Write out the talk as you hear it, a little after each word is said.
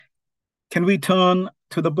Can we turn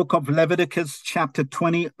to the book of Leviticus chapter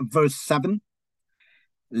 20, verse 7?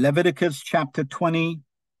 Leviticus chapter 20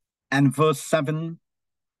 and verse 7.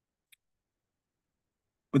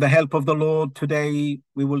 With the help of the Lord, today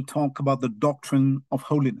we will talk about the doctrine of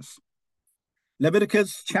holiness.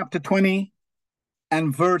 Leviticus chapter 20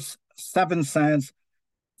 and verse 7 says,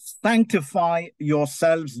 "Sanctify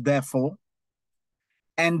yourselves, therefore,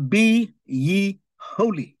 and be ye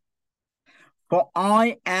holy, for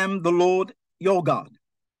I am the Lord your God."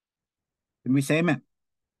 Can we say amen?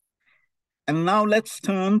 And now let's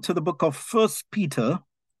turn to the book of 1 Peter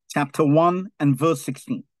chapter 1 and verse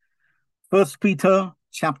 16. 1 Peter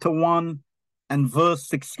chapter 1 and verse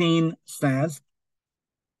 16 says,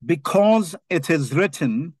 "Because it is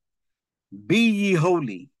written, be ye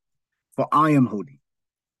holy, for I am holy."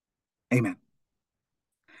 Amen.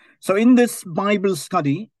 So in this Bible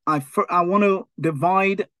study, I want to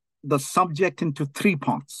divide the subject into three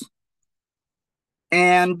parts.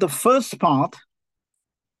 And the first part,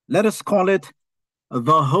 let us call it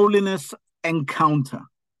the holiness encounter.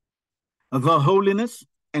 The holiness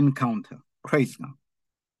encounter. Praise God.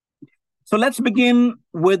 So let's begin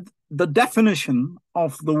with the definition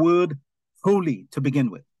of the word holy to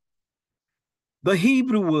begin with. The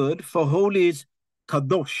Hebrew word for holy is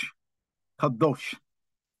kadosh. Kadosh.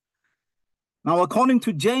 Now, according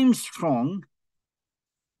to James Strong,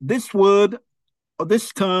 this word or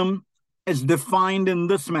this term is defined in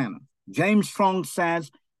this manner. James Strong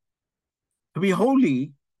says, to be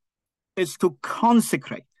holy is to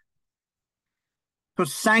consecrate, to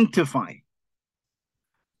sanctify,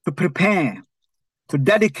 to prepare, to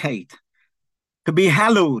dedicate, to be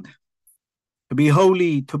hallowed, to be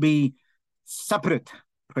holy, to be separate.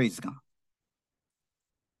 Praise God.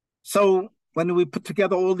 So when we put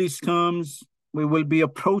together all these terms, we will be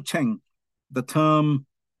approaching the term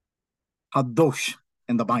Kadosh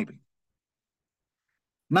in the Bible.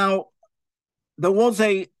 Now, there was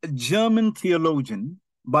a German theologian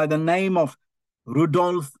by the name of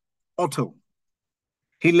Rudolf Otto.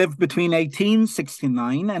 He lived between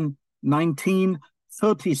 1869 and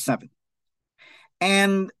 1937.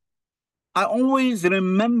 And I always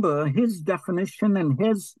remember his definition and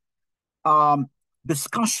his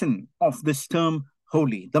discussion of this term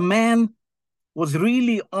holy. The man was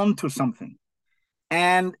really onto something.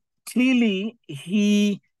 And clearly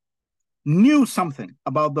he knew something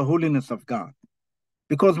about the holiness of God.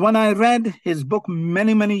 Because when I read his book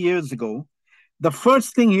many, many years ago, the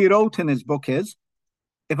first thing he wrote in his book is,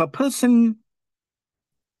 if a person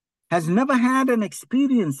has never had an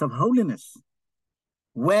experience of holiness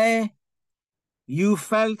where you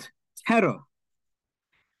felt terror,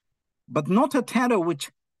 but not a terror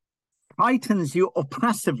which frightens you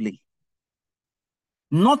oppressively,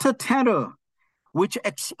 not a terror which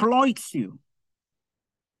exploits you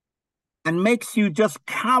and makes you just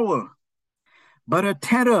cower, but a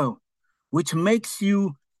terror which makes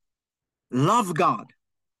you love God,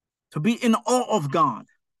 to be in awe of God,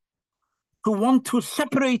 to want to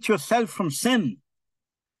separate yourself from sin,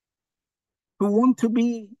 to want to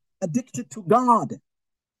be addicted to God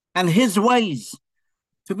and his ways,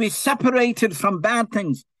 to be separated from bad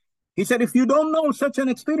things. He said, if you don't know such an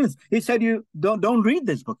experience, he said, you don't read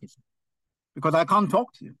this book, he said, because I can't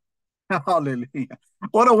talk to you. Hallelujah.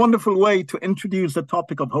 What a wonderful way to introduce the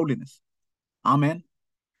topic of holiness. Amen.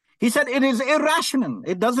 He said, it is irrational.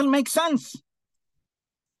 It doesn't make sense.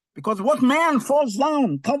 Because what man falls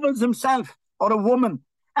down, covers himself, or a woman,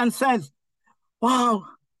 and says, wow,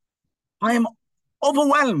 I am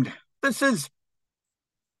overwhelmed. This is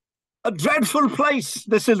a dreadful place.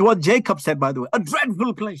 This is what Jacob said, by the way, a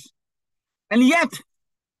dreadful place. And yet,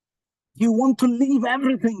 you want to leave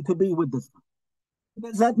everything to be with this.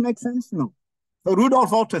 Does that make sense? No. So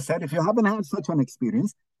Rudolf Otto said, if you haven't had such an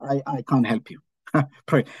experience, I can't help you.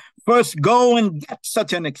 Pray. First, go and get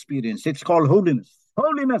such an experience. It's called holiness.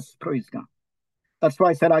 Holiness, praise God. That's why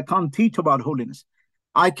I said I can't teach about holiness.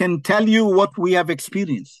 I can tell you what we have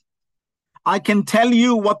experienced. I can tell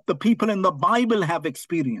you what the people in the Bible have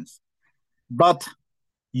experienced. But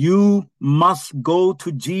you must go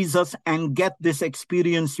to Jesus and get this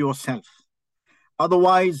experience yourself.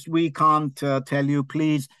 Otherwise, we can't tell you,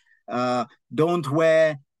 please, don't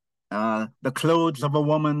wear the clothes of a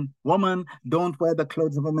woman. Woman, don't wear the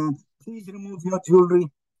clothes of a man. Please remove your jewelry.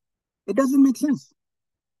 It doesn't make sense.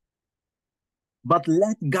 But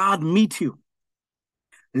let God meet you.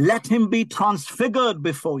 Let him be transfigured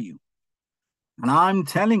before you. And I'm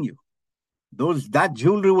telling you, that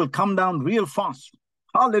jewelry will come down real fast.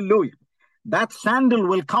 Hallelujah. That sandal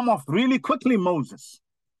will come off really quickly, Moses.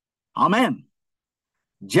 Amen.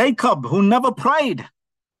 Jacob, who never prayed,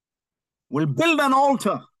 will build an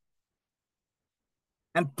altar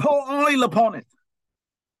and pour oil upon it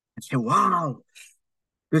and say, wow,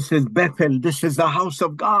 this is Bethel. This is the house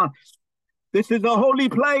of God. This is a holy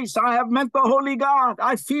place. I have met the holy God.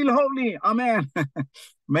 I feel holy. Amen.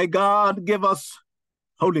 May God give us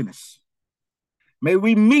holiness. May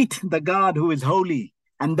we meet the God who is holy,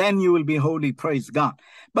 and then you will be holy. Praise God.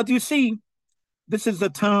 But you see, this is the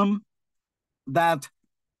term that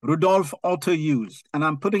Rudolf Otto used, and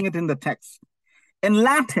I'm putting it in the text. In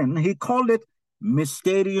Latin, he called it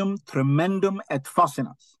Mysterium Tremendum et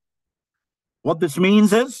Fascinans. What this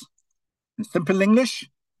means is, in simple English,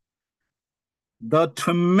 the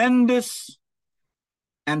tremendous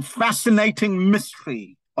and fascinating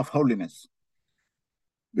mystery of holiness.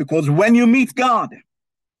 Because when you meet God,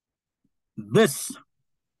 this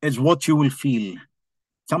is what you will feel.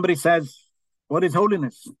 Somebody says, what is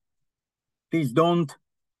holiness? Please don't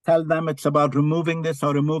tell them it's about removing this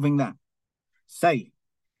or removing that. Say,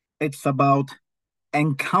 it's about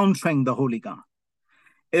encountering the Holy God.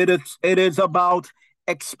 It is about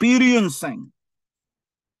experiencing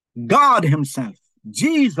God himself,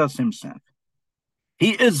 Jesus himself.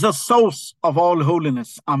 He is the source of all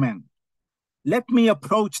holiness. Amen. Let me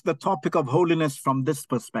approach the topic of holiness from this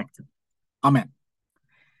perspective. Amen.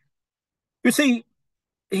 You see,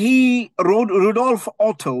 Rudolf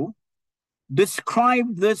Otto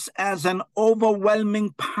described this as an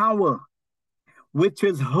overwhelming power, which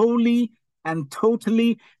is wholly and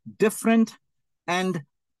totally different and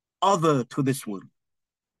other to this world.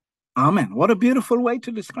 Amen. What a beautiful way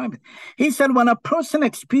to describe it. He said, when a person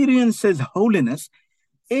experiences holiness,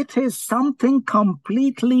 it is something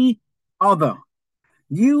completely other.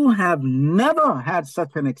 You have never had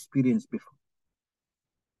such an experience before.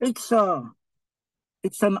 It's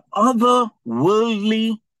an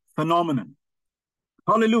otherworldly phenomenon.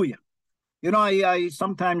 Hallelujah. You know, I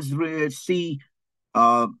sometimes see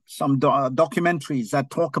some documentaries that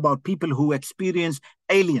talk about people who experience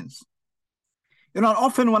aliens. You know,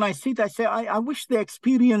 often when I see it, I say, I wish they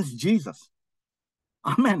experienced Jesus.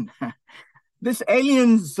 Amen. These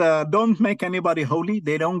aliens don't make anybody holy.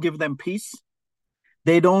 They don't give them peace.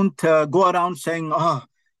 They don't go around saying,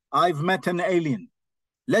 I've met an alien.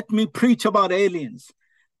 Let me preach about aliens.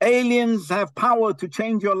 Aliens have power to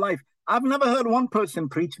change your life. I've never heard one person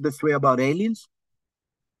preach this way about aliens.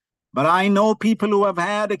 But I know people who have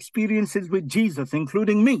had experiences with Jesus,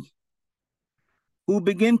 including me, who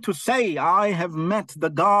begin to say, I have met the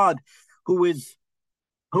God who is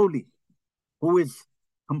holy, who is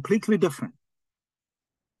completely different.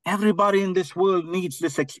 Everybody in this world needs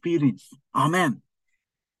this experience. Amen.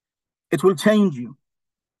 It will change you.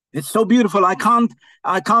 It's so beautiful. I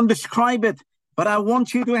can't describe it, but I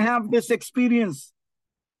want you to have this experience.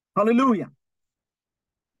 Hallelujah.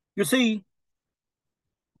 You see,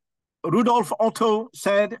 Rudolf Otto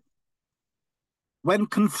said, when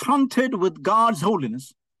confronted with God's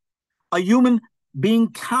holiness, a human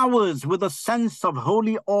being cowers with a sense of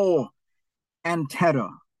holy awe and terror.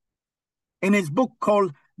 In his book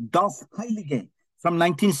called Das Heilige from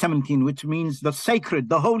 1917, which means the sacred,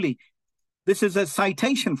 the holy, this is a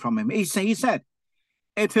citation from him. He said,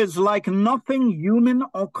 it is like nothing human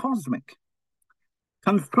or cosmic.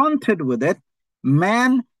 Confronted with it,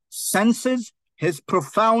 man senses his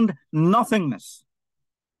profound nothingness,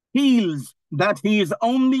 feels that he is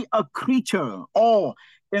only a creature, or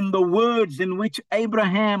in the words in which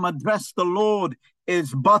Abraham addressed the Lord,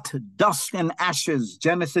 is but dust and ashes,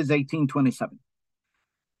 Genesis 18:27.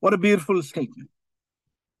 What a beautiful statement.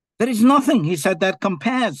 There is nothing, he said, that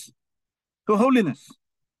compares to holiness.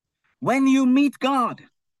 When you meet God,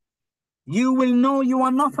 you will know you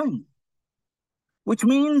are nothing, which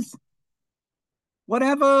means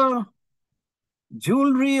whatever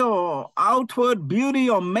jewelry or outward beauty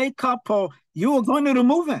or makeup, or you are going to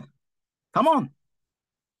remove it. Come on.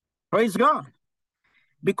 Praise God.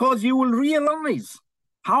 Because you will realize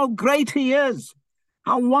how great he is,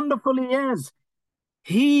 how wonderful he is.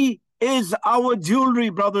 He is our jewelry,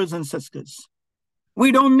 brothers and sisters.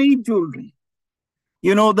 We don't need jewelry.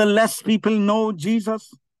 You know, the less people know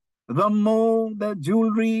Jesus, the more the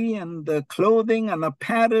jewelry and the clothing and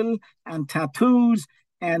apparel and tattoos,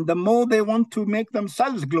 and the more they want to make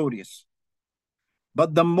themselves glorious.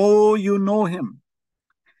 But the more you know him,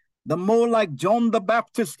 the more like John the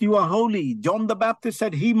Baptist, you are holy. John the Baptist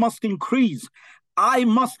said, he must increase, I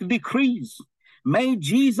must decrease. May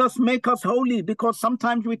Jesus make us holy, because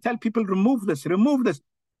sometimes we tell people, remove this, remove this.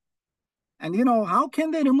 And you know, how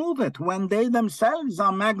can they remove it when they themselves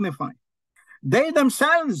are magnified? They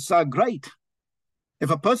themselves are great.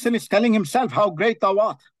 If a person is telling himself how great thou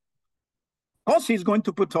art, of course he's going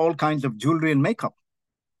to put all kinds of jewelry and makeup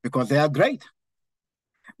because they are great.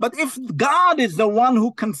 But if God is the one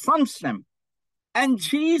who confronts them, and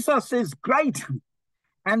Jesus is great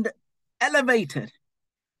and elevated,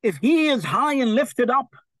 if he is high and lifted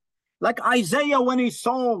up, like Isaiah when he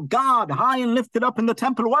saw God high and lifted up in the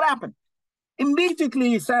temple, what happened? Immediately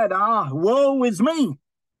he said, woe is me.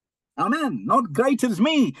 Amen. Not great is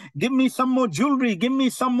me. Give me some more jewelry. Give me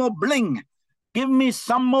some more bling. Give me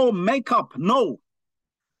some more makeup. No.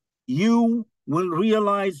 You will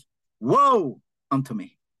realize, woe unto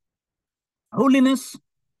me. Holiness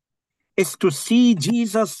is to see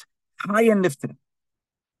Jesus high and lifted up,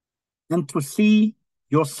 and to see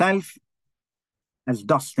yourself as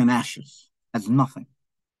dust and ashes, as nothing.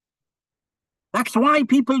 That's why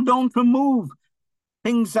people don't remove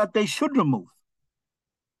things that they should remove.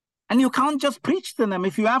 And you can't just preach to them.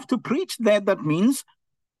 If you have to preach there, that means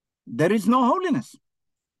there is no holiness.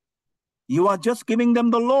 You are just giving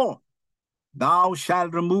them the law. Thou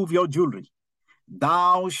shalt remove your jewelry.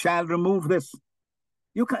 Thou shalt remove this.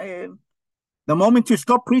 You can, the moment you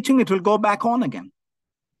stop preaching, it will go back on again.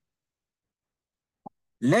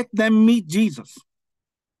 Let them meet Jesus.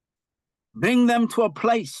 Bring them to a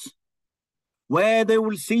place where they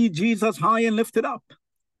will see Jesus high and lifted up.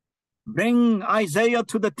 Bring Isaiah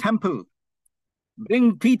to the temple.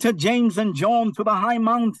 Bring Peter, James, and John to the high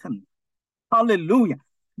mountain. Hallelujah.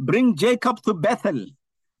 Bring Jacob to Bethel,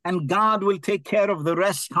 and God will take care of the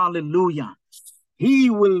rest. Hallelujah. He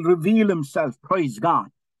will reveal himself. Praise God.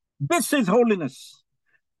 This is holiness.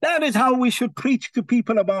 That is how we should preach to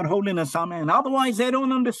people about holiness. Amen. Otherwise, they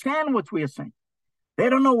don't understand what we are saying. They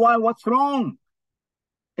don't know what's wrong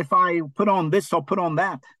if I put on this or put on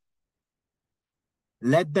that.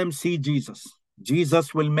 Let them see Jesus.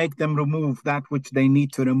 Jesus will make them remove that which they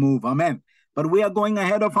need to remove. Amen. But we are going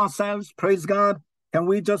ahead of ourselves. Praise God. Can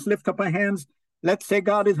we just lift up our hands? Let's say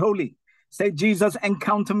God is holy. Say, Jesus,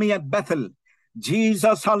 encounter me at Bethel.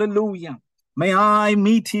 Jesus, hallelujah. May I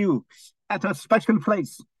meet you at a special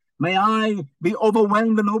place. May I be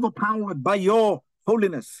overwhelmed and overpowered by your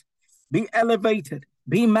holiness. Be elevated.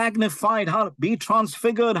 Be magnified, be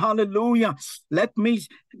transfigured, hallelujah. Let me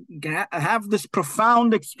have this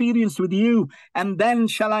profound experience with you, and then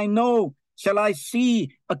shall I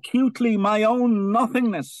see acutely my own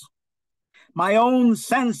nothingness, my own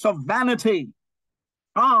sense of vanity.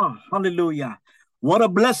 Hallelujah. What a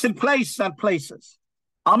blessed place that place is.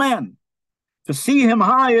 Amen. To see him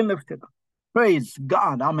high and lifted up. Praise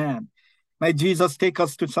God. Amen. May Jesus take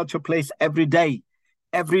us to such a place every day.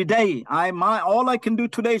 Every day, all I can do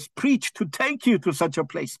today is preach to take you to such a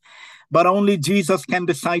place. But only Jesus can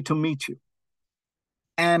decide to meet you.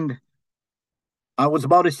 And I was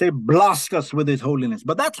about to say, blast us with his holiness.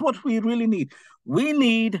 But that's what we really need. We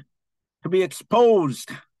need to be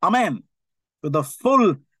exposed, amen, to the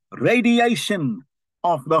full radiation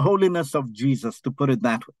of the holiness of Jesus, to put it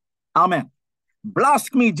that way. Amen.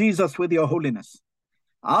 Blast me, Jesus, with your holiness.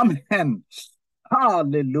 Amen.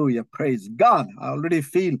 Hallelujah. Praise God. I already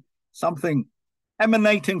feel something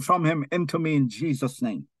emanating from him into me in Jesus'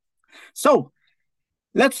 name. So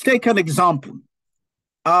let's take an example.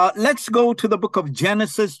 Let's go to the book of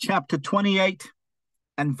Genesis, chapter 28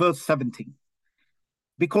 and verse 17.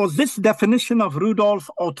 Because this definition of Rudolf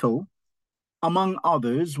Otto, among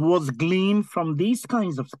others, was gleaned from these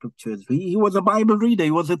kinds of scriptures. He was a Bible reader.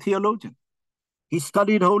 He was a theologian. He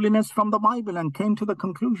studied holiness from the Bible and came to the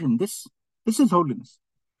conclusion, this is holiness.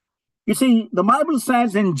 You see, the Bible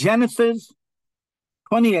says in Genesis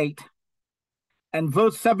 28 and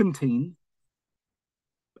verse 17,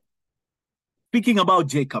 speaking about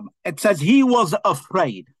Jacob, it says, he was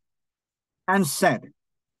afraid and said,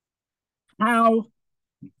 how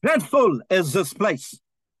dreadful is this place?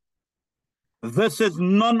 This is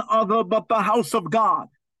none other but the house of God,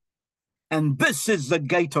 and this is the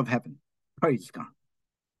gate of heaven. Praise God.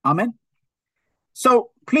 Amen. So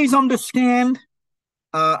please understand,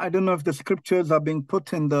 I don't know if the scriptures are being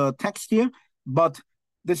put in the text here, but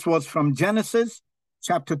this was from Genesis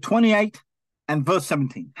chapter 28 and verse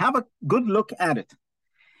 17. Have a good look at it.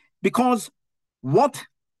 Because what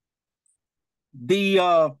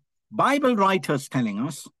the Bible writer is telling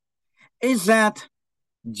us is that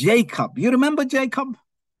Jacob, you remember Jacob?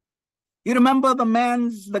 You remember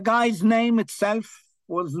the guy's name itself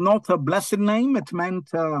was not a blessed name. It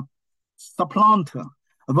meant supplanter,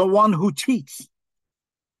 the one who cheats.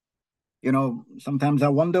 You know, sometimes I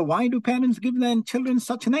wonder, why do parents give their children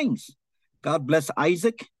such names? God bless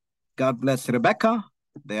Isaac. God bless Rebecca.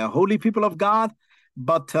 They are holy people of God.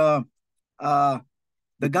 But the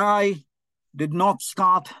guy did not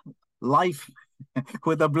start life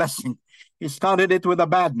with a blessing. He started it with a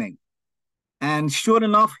bad name. And sure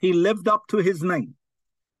enough, he lived up to his name.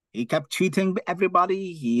 He kept cheating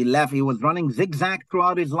everybody. He left. He was running zigzag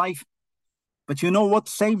throughout his life. But you know what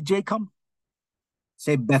saved Jacob?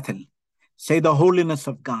 Say Bethel. Say the holiness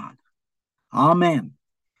of God. Amen.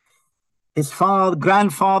 His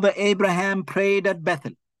grandfather Abraham prayed at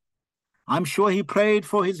Bethel. I'm sure he prayed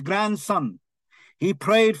for his grandson. He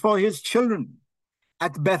prayed for his children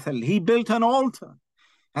at Bethel. He built an altar.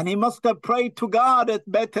 And he must have prayed to God at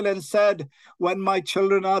Bethel and said, when my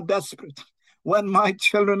children are desperate, when my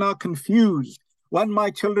children are confused, when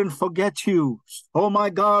my children forget you, oh my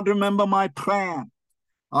God, remember my prayer.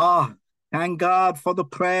 Thank God for the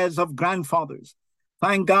prayers of grandfathers.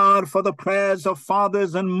 Thank God for the prayers of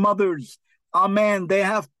fathers and mothers. Amen. They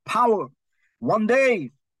have power. One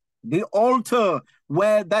day, the altar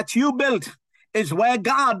that you built is where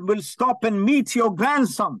God will stop and meet your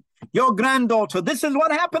grandson, your granddaughter. This is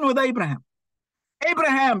what happened with Abraham.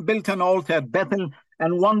 Abraham built an altar at Bethel,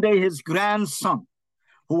 and one day his grandson,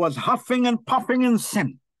 who was huffing and puffing in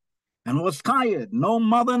sin and was tired, no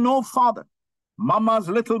mother, no father, mama's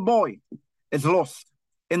little boy, is lost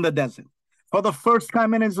in the desert. For the first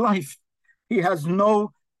time in his life, he has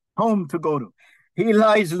no home to go to. He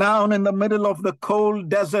lies down in the middle of the cold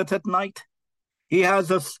desert at night. He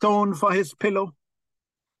has a stone for his pillow.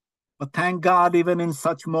 But thank God, even in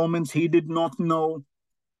such moments, he did not know.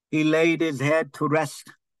 He laid his head to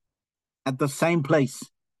rest at the same place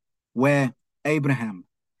where Abraham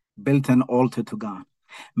built an altar to God.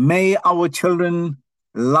 May our children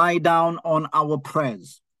lie down on our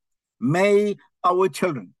prayers. May our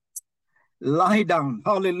children lie down,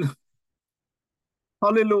 hallelujah,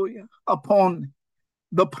 upon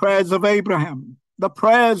the prayers of Abraham, the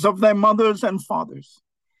prayers of their mothers and fathers.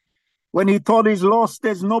 When he thought he's lost,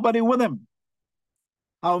 there's nobody with him.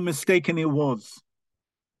 How mistaken he was.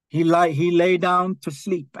 He lay down to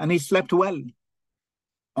sleep, and he slept well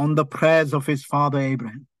on the prayers of his father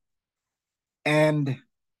Abraham. And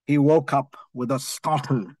he woke up with a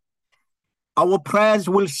startle. Our prayers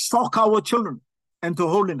will shock our children into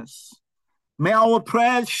holiness. May our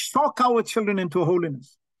prayers shock our children into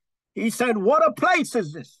holiness. He said, what a place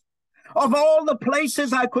is this? Of all the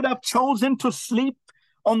places I could have chosen to sleep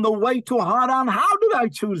on the way to Haran, how did I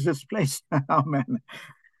choose this place? Amen.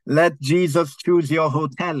 Let Jesus choose your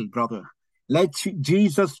hotel, brother. Let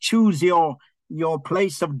Jesus choose your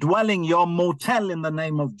place of dwelling, your motel, in the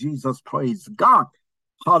name of Jesus. Praise God.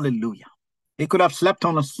 Hallelujah. He could have slept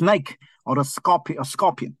on a snake or a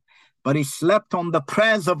scorpion, but he slept on the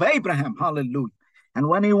prayers of Abraham. Hallelujah. And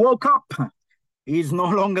when he woke up, he's no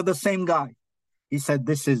longer the same guy. He said,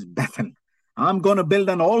 this is Bethel. I'm going to build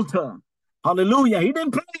an altar. Hallelujah. He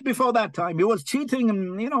didn't pray before that time. He was cheating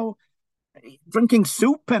and, drinking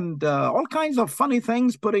soup and all kinds of funny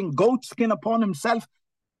things, putting goat skin upon himself.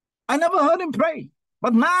 I never heard him pray.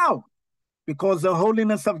 But now, because the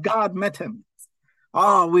holiness of God met him,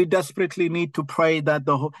 we desperately need to pray that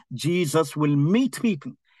Jesus will meet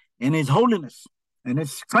people in his holiness, in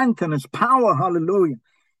his strength, and his power. Hallelujah.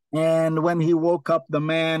 And when he woke up, the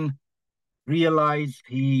man realized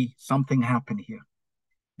something happened here.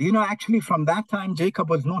 Do you know, actually, from that time, Jacob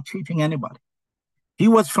was not cheating anybody. He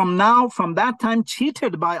was from that time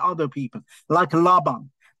cheated by other people, like Laban.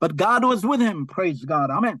 But God was with him, praise God,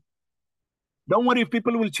 amen. Don't worry if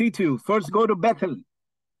people will cheat you. First go to Bethel,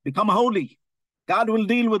 become holy. God will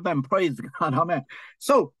deal with them, praise God, amen.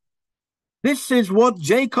 So, this is what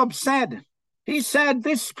Jacob said. He said,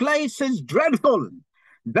 this place is dreadful.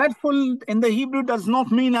 Dreadful in the Hebrew does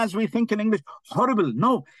not mean, as we think in English, horrible.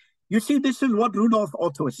 No. You see, this is what Rudolf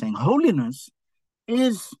Otto is saying. Holiness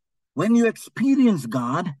is when you experience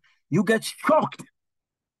God, you get shocked.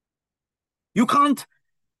 You can't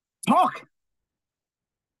talk.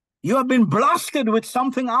 You have been blasted with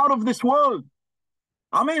something out of this world.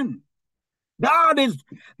 Amen. God is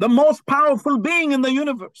the most powerful being in the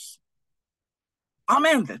universe.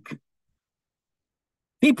 Amen.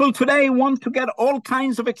 People today want to get all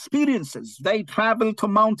kinds of experiences. They travel to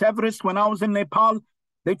Mount Everest. When I was in Nepal,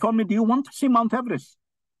 they told me, do you want to see Mount Everest?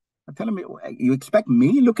 I tell him, you expect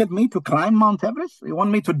me, look at me, to climb Mount Everest? You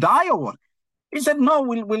want me to die or what? He said, no,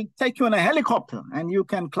 we'll take you in a helicopter and you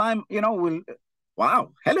can climb,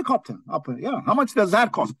 wow, helicopter up. Yeah, how much does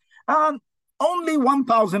that cost? Only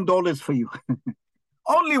 $1,000 for you.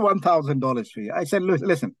 Only $1,000 for you. I said,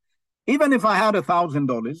 listen, even if I had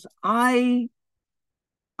 $1,000,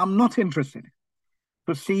 I'm not interested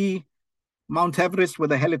to see Mount Everest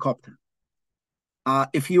with a helicopter.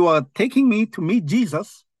 If you are taking me to meet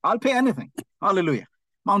Jesus, I'll pay anything. Hallelujah.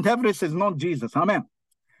 Mount Everest is not Jesus. Amen.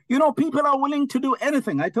 People are willing to do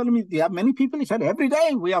anything. I told him, do you have many people? He said, every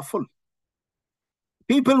day we are full.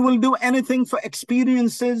 People will do anything for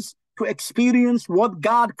experiences, to experience what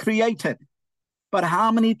God created. But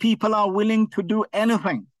how many people are willing to do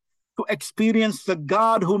anything to experience the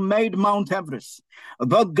God who made Mount Everest?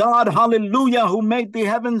 The God, hallelujah, who made the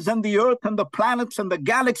heavens and the earth and the planets and the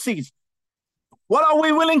galaxies. What are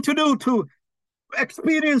we willing to do to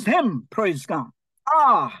experience him? Praise God.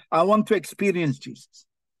 I want to experience Jesus.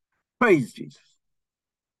 Praise Jesus.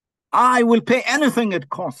 I will pay anything it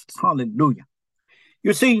costs. Hallelujah.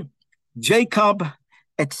 You see, Jacob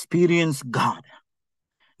experienced God.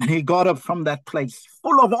 And he got up from that place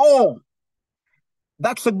full of awe.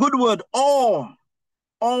 That's a good word, awe.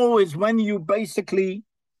 Awe is when you basically,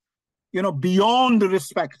 beyond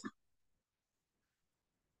respect.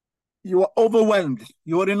 You are overwhelmed.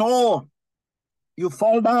 You are in awe. You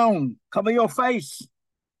fall down, cover your face.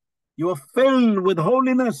 You are filled with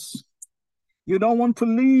holiness. You don't want to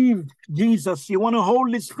leave Jesus. You want to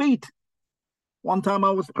hold his feet. One time I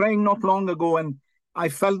was praying not long ago, and I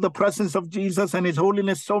felt the presence of Jesus and his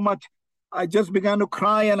holiness so much. I just began to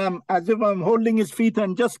cry, and I'm as if I'm holding his feet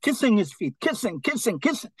and just kissing his feet. Kissing.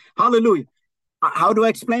 Hallelujah. How do I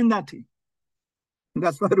explain that to you?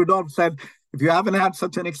 That's what Rudolph said. If you haven't had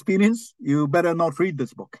such an experience, you better not read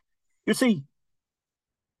this book. You see,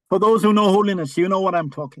 for those who know holiness, you know what I'm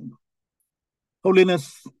talking about.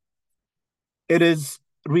 Holiness, it is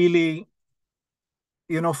really,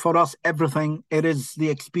 for us, everything. It is the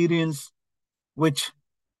experience which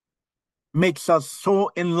makes us so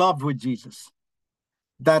in love with Jesus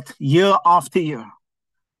that year after year,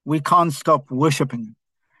 we can't stop worshiping him.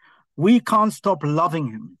 We can't stop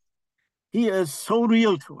loving him. He is so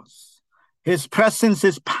real to us. His presence,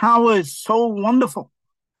 his power is so wonderful.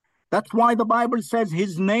 That's why the Bible says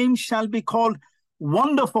his name shall be called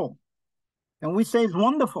wonderful. And we say it's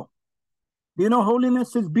wonderful.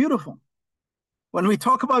 Holiness is beautiful. When we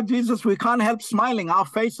talk about Jesus, we can't help smiling. Our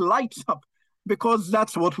face lights up because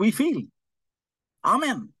that's what we feel.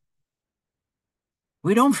 Amen.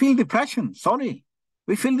 We don't feel depression. Sorry.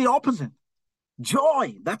 We feel the opposite.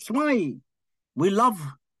 Joy. That's why we love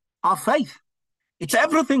our faith. It's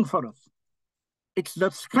everything for us. It's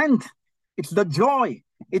the strength. It's the joy.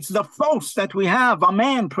 It's the force that we have.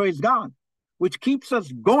 Amen. Praise God. Which keeps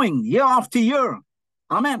us going year after year.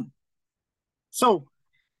 Amen. So,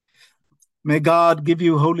 may God give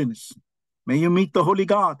you holiness. May you meet the Holy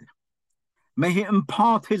God. May he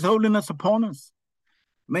impart his holiness upon us.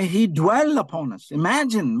 May he dwell upon us.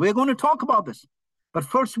 Imagine, we're going to talk about this. But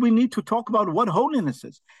first we need to talk about what holiness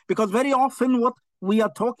is. Because very often what we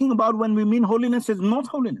are talking about when we mean holiness is not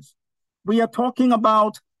holiness. We are talking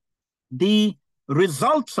about the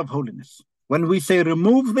results of holiness. When we say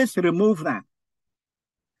remove this, remove that.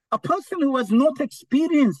 A person who has not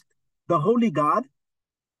experienced the Holy God,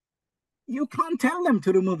 you can't tell them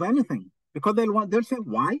to remove anything because they'll say,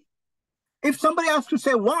 why? If somebody has to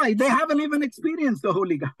say why, they haven't even experienced the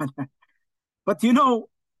Holy God. But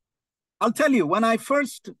I'll tell you, when I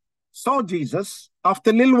first saw Jesus, after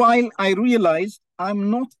a little while, I realized I'm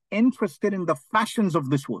not interested in the fashions of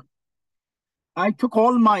this world. I took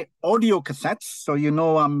all my audio cassettes, so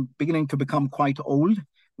I'm beginning to become quite old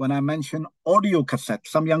when I mention audio cassettes.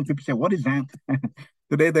 Some young people say, what is that?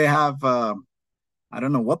 Today they have, I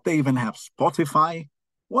don't know what they even have, Spotify.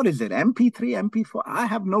 What is it, MP3, MP4? I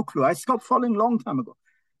have no clue. I stopped following a long time ago.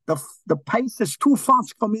 The pace is too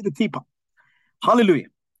fast for me to keep up. Hallelujah.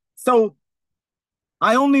 So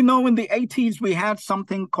I only know in the 80s we had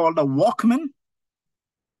something called a Walkman.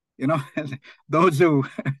 Those who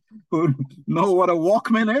know what a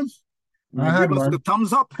Walkman is, give us the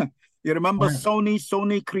thumbs up. You remember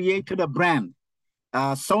Sony created a brand.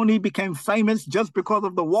 Sony became famous just because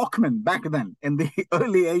of the Walkman back then in the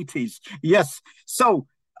early 80s. Yes. So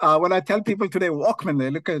when I tell people today Walkman,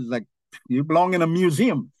 they look at it like, you belong in a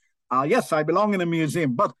museum. Yes, I belong in a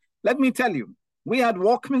museum. But let me tell you, we had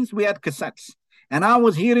Walkmans, we had cassettes. And I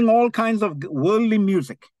was hearing all kinds of worldly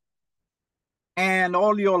music. And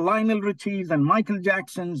all your Lionel Richies and Michael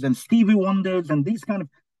Jacksons and Stevie Wonders and these kind of,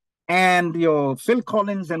 and your Phil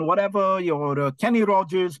Collins and whatever, your Kenny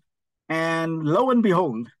Rogers. And lo and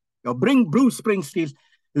behold, Bruce Springsteen,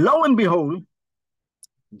 lo and behold,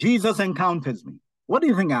 Jesus encounters me. What do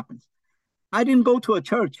you think happens? I didn't go to a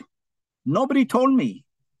church. Nobody told me,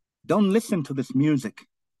 don't listen to this music.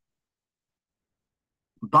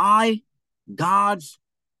 By God's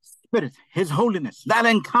Spirit, his holiness, that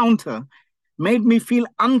encounter made me feel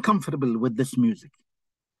uncomfortable with this music.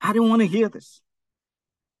 I didn't want to hear this.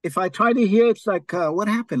 If I try to hear, it's like, what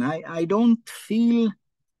happened? I don't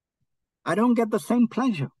get the same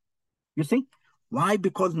pleasure. You see? Why?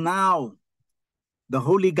 Because now the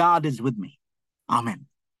Holy God is with me. Amen.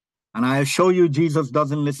 And I assure you, Jesus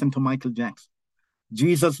doesn't listen to Michael Jackson.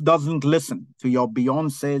 Jesus doesn't listen to your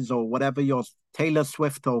Beyoncés or whatever, your Taylor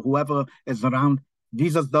Swift or whoever is around.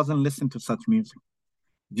 Jesus doesn't listen to such music.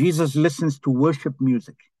 Jesus listens to worship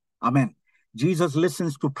music. Amen. Jesus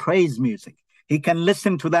listens to praise music. He can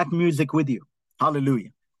listen to that music with you.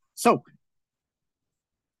 Hallelujah. So,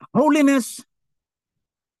 holiness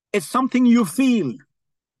is something you feel.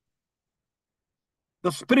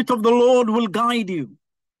 The Spirit of the Lord will guide you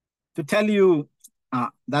to tell you,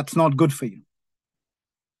 that's not good for you.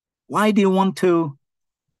 Why do you want to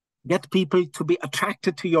get people to be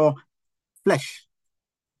attracted to your flesh?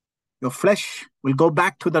 Your flesh will go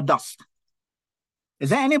back to the dust. Is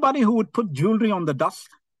there anybody who would put jewelry on the dust?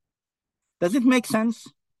 Does it make sense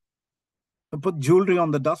to put jewelry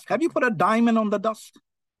on the dust? Have you put a diamond on the dust?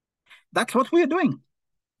 That's what we're doing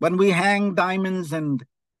when we hang diamonds and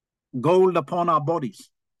gold upon our bodies.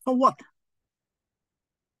 For what?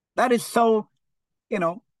 That is so,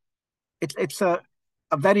 it's a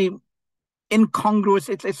very incongruous,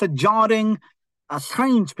 it's a jarring, a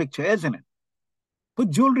strange picture, isn't it? Put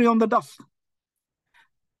jewelry on the dust.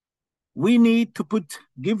 We need to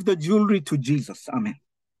give the jewelry to Jesus. Amen.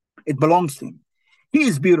 It belongs to him. He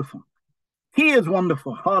is beautiful. He is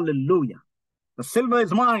wonderful. Hallelujah. The silver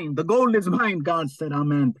is mine. The gold is mine. God said,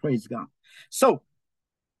 amen. Praise God. So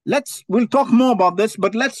we'll talk more about this,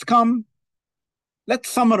 but let's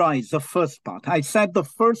summarize the first part. I said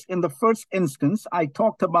in the first instance, I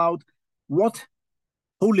talked about what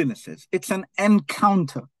holiness is. It's an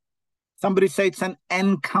encounter. Somebody say it's an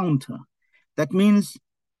encounter. That means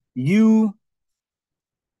you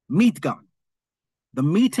meet God. The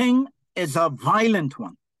meeting is a violent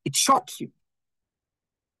one. It shocks you.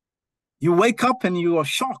 You wake up and you are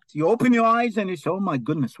shocked. You open your eyes and you say, oh my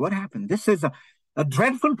goodness, what happened? This is a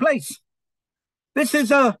dreadful place.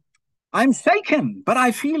 I'm shaken, but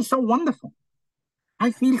I feel so wonderful.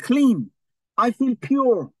 I feel clean. I feel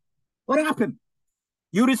pure. What happened?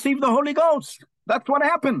 You received the Holy Ghost. That's what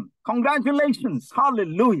happened. Congratulations.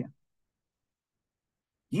 Hallelujah.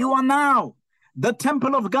 You are now the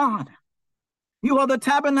temple of God. You are the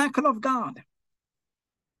tabernacle of God.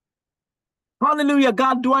 Hallelujah.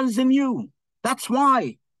 God dwells in you. That's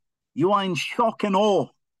why you are in shock and awe.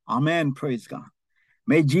 Amen. Praise God.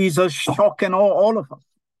 May Jesus shock and awe all of us.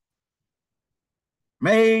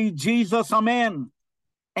 May Jesus, amen,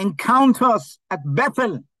 encounter us at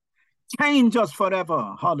Bethel. Change us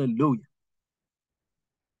forever. Hallelujah.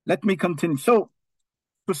 Let me continue. So,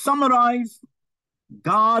 to summarize,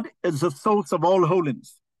 God is the source of all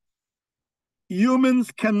holiness.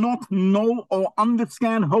 Humans cannot know or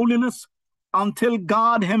understand holiness until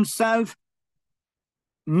God himself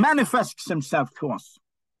manifests himself to us,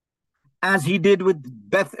 as he did with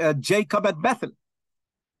Jacob at Bethel.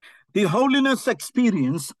 The holiness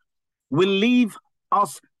experience will leave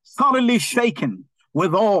us thoroughly shaken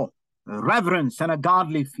with awe, reverence, and a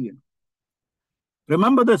godly fear.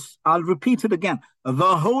 Remember this, I'll repeat it again.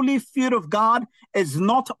 The holy fear of God is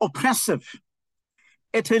not oppressive.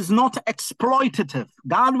 It is not exploitative.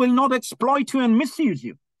 God will not exploit you and misuse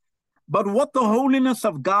you. But what the holiness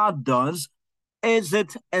of God does is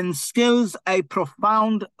it instills a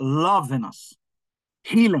profound love in us,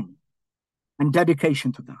 healing, and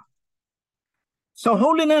dedication to God. So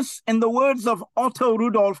holiness, in the words of Otto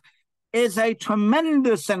Rudolph, is a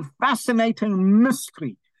tremendous and fascinating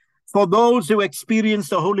mystery for those who experience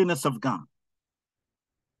the holiness of God.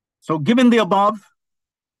 So given the above,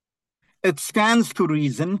 it stands to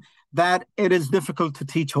reason that it is difficult to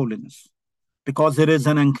teach holiness because it is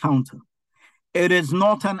an encounter. It is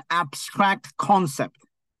not an abstract concept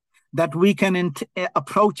that we can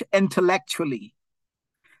approach intellectually,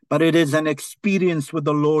 but it is an experience with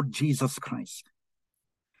the Lord Jesus Christ.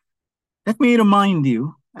 Let me remind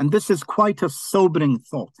you, and this is quite a sobering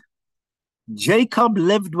thought. Jacob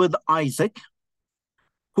lived with Isaac,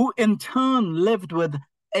 who in turn lived with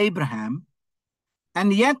Abraham,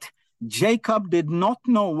 and yet Jacob did not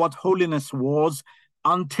know what holiness was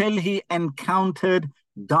until he encountered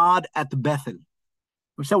God at Bethel.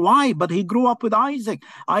 We say, why? But he grew up with Isaac.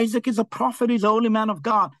 Isaac is a prophet, he's a holy man of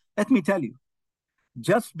God. Let me tell you,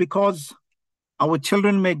 just because our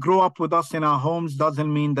children may grow up with us in our homes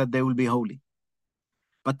doesn't mean that they will be holy.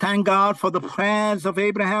 But thank God for the prayers of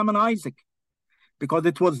Abraham and Isaac, because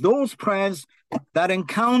it was those prayers that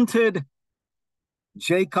encountered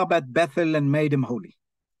Jacob at Bethel and made him holy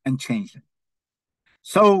and changed him.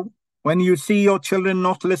 So when you see your children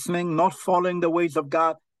not listening, not following the ways of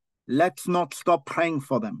God, let's not stop praying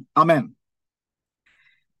for them. Amen.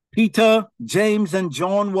 Peter, James, and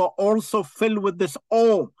John were also filled with this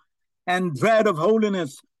awe and dread of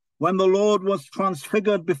holiness when the Lord was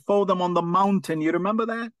transfigured before them on the mountain. You remember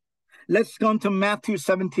that? Let's go to Matthew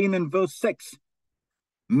 17 and verse 6.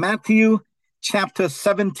 Matthew chapter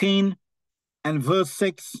 17 and verse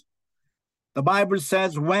 6. The Bible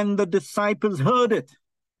says, when the disciples heard it,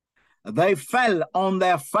 they fell on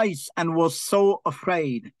their face and were so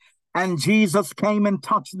afraid. And Jesus came and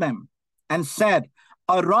touched them and said,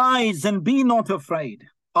 arise and be not afraid.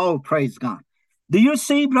 Oh, praise God. Do you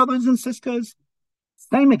see, brothers and sisters?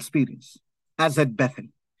 Same experience as at Bethel.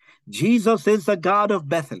 Jesus is the God of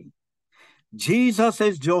Bethel. Jesus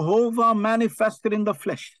is Jehovah manifested in the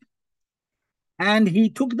flesh. And he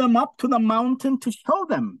took them up to the mountain to show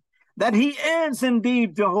them that he is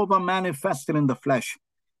indeed Jehovah manifested in the flesh.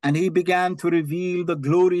 And he began to reveal the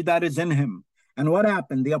glory that is in him. And what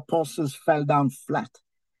happened? The apostles fell down flat.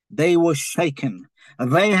 They were shaken.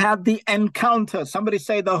 They had the encounter. Somebody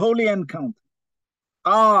say the holy encounter.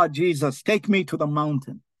 Ah, Jesus, take me to the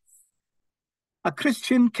mountain. A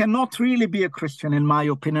Christian cannot really be a Christian, in my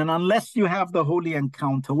opinion, unless you have the holy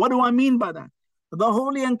encounter. What do I mean by that? The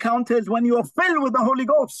holy encounter is when you are filled with the Holy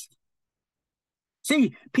Ghost.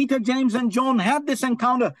 See, Peter, James, and John had this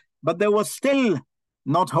encounter, but they were still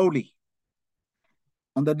not holy.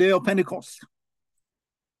 On the day of Pentecost,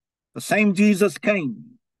 the same Jesus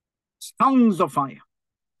came, tongues of fire.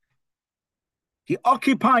 He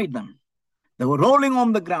occupied them. They were rolling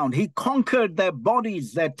on the ground. He conquered their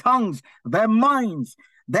bodies, their tongues, their minds,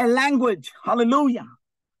 their language. Hallelujah.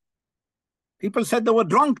 People said they were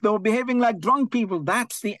drunk. They were behaving like drunk people.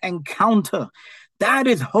 That's the encounter. That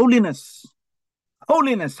is holiness.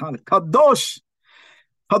 Holiness. Kadosh,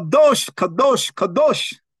 Kadosh, Kadosh,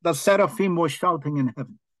 Kadosh. The seraphim were shouting in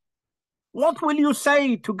heaven. What will you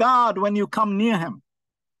say to God when you come near him?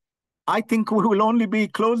 I think we will only be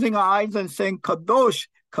closing our eyes and saying, Kadosh,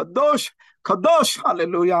 Kadosh, Kadosh,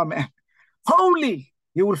 hallelujah, amen. Holy,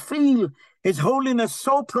 you will feel his holiness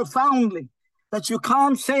so profoundly that you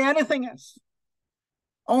can't say anything else.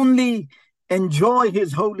 Only enjoy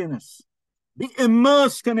his holiness. Be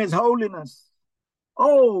immersed in his holiness.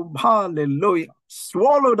 Oh, hallelujah.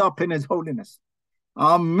 Swallowed up in his holiness.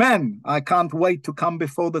 Amen. I can't wait to come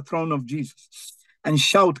before the throne of Jesus and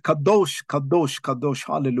shout, Kadosh, Kadosh, Kadosh,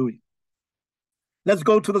 hallelujah. Let's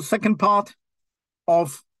go to the second part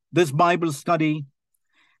of this Bible study.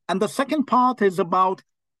 And the second part is about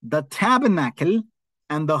the tabernacle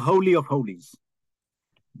and the Holy of Holies.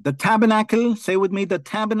 The tabernacle, say with me, the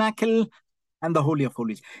tabernacle and the Holy of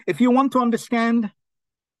Holies. If you want to understand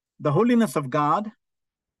the holiness of God,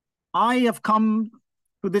 I have come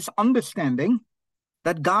to this understanding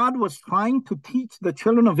that God was trying to teach the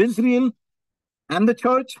children of Israel and the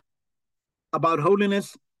church about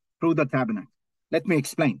holiness through the tabernacle. Let me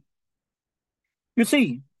explain. You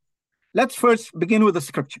see, let's first begin with the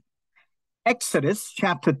scripture. Exodus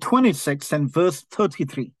chapter 26 and verse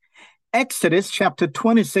 33. Exodus chapter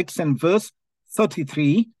 26 and verse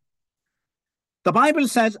 33. The Bible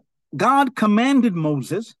says, God commanded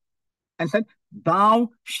Moses and said, thou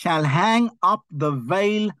shalt hang up the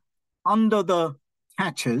veil under the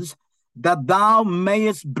hatches, that thou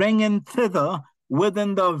mayest bring in thither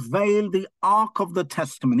within the veil the ark of the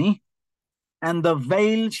testimony, and the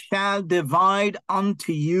veil shall divide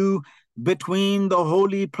unto you between the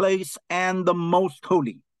holy place and the most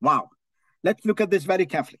holy. Wow. Let's look at this very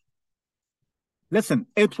carefully. Listen,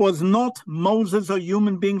 it was not Moses or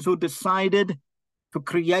human beings who decided to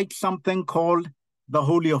create something called the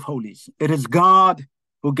Holy of Holies. It is God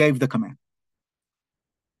who gave the command.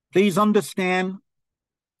 Please understand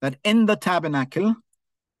that in the tabernacle,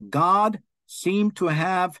 God seemed to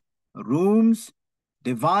have rooms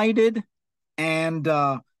divided and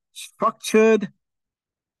structured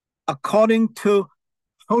according to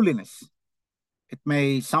holiness. It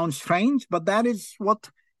may sound strange, but that is what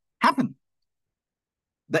happened.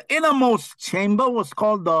 The innermost chamber was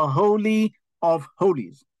called the Holy of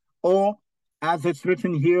Holies, or as it's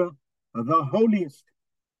written here, the holiest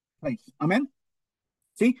place. Amen?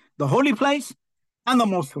 See, the holy place and the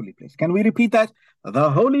most holy place. Can we repeat that?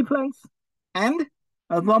 The holy place and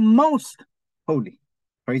the most holy.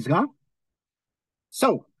 Praise God.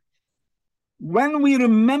 So, when we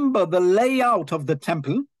remember the layout of the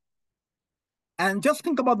temple, and just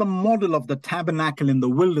think about the model of the tabernacle in the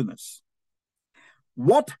wilderness,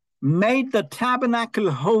 what made the tabernacle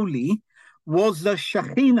holy was the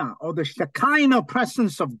Shekinah or the Shekinah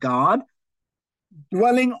presence of God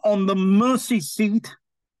dwelling on the mercy seat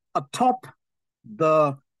atop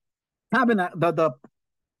the tabernacle, the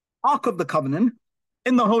Ark of the Covenant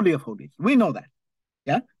in the Holy of Holies. We know that.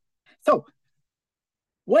 Yeah. So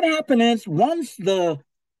what happened is once the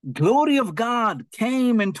glory of God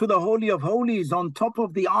came into the Holy of Holies on top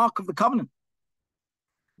of the Ark of the Covenant,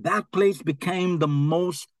 that place became the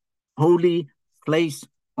most holy place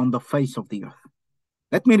on the face of the earth.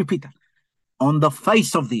 Let me repeat that. On the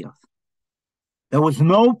face of the earth. There was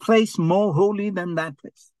no place more holy than that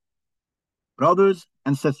place. Brothers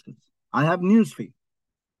and sisters, I have news for you.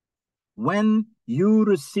 When you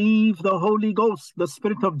receive the Holy Ghost, the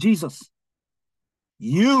Spirit of Jesus,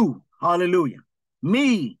 you, hallelujah,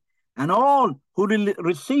 me, and all who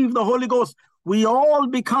receive the Holy Ghost, we all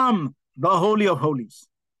become the Holy of Holies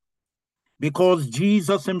because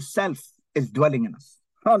Jesus himself is dwelling in us.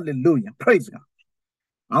 Hallelujah. Praise God.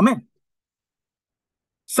 Amen.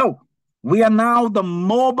 So we are now the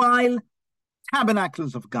mobile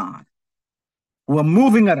tabernacles of God who are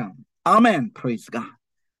moving around. Amen. Praise God.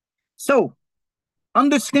 So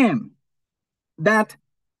understand that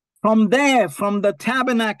from there, from the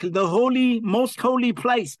tabernacle, the holy, most holy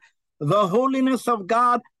place, the holiness of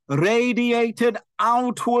God radiated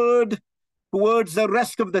outward towards the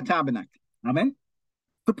rest of the tabernacle. Amen.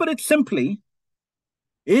 To put it simply,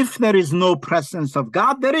 if there is no presence of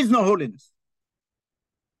God, there is no holiness.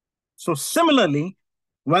 So similarly,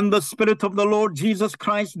 when the Spirit of the Lord Jesus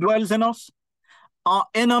Christ dwells in us, our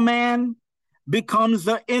inner man becomes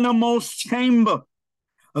the innermost chamber,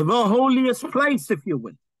 the holiest place, if you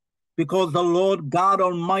will, because the Lord God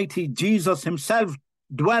Almighty, Jesus himself,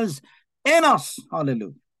 dwells in us.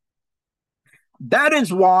 Hallelujah. That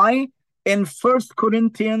is why in 1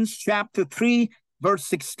 Corinthians chapter 3, verse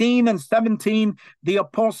 16 and 17, the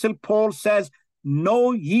Apostle Paul says,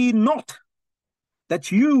 know ye not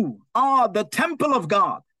that you are the temple of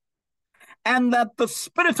God, and that the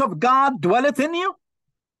Spirit of God dwelleth in you?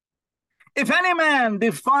 If any man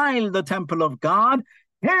defile the temple of God,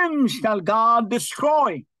 him shall God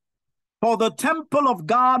destroy. For the temple of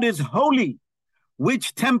God is holy,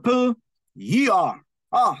 which temple ye are.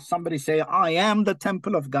 Somebody say, I am the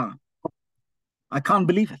temple of God. I can't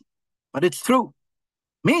believe it, but it's true.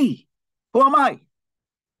 Me, who am I?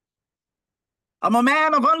 I'm a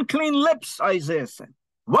man of unclean lips, Isaiah said.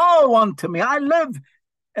 Woe unto me, I live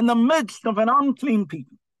in the midst of an unclean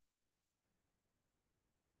people.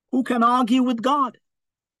 Who can argue with God?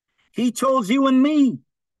 He chose you and me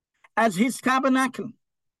as his tabernacle.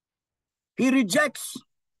 He rejects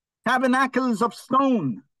tabernacles of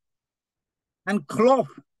stone and cloth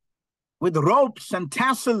with ropes and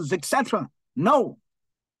tassels, etc. No,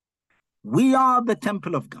 we are the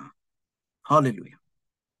temple of God. Hallelujah.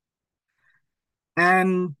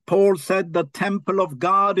 And Paul said the temple of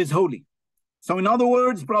God is holy. So in other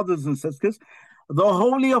words, brothers and sisters, the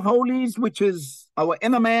Holy of Holies, which is our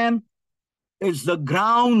inner man, is the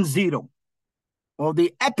ground zero or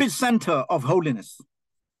the epicenter of holiness,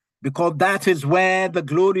 because that is where the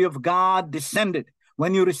glory of God descended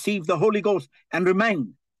when you received the Holy Ghost and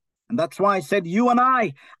remained. And that's why I said you and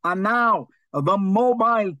I are now the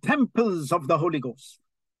mobile temples of the Holy Ghost.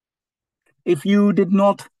 If you did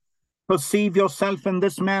not perceive yourself in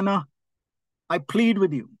this manner, I plead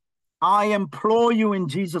with you, I implore you in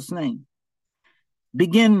Jesus' name,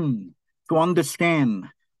 begin to understand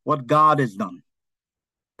what God has done.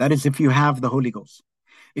 That is, if you have the Holy Ghost.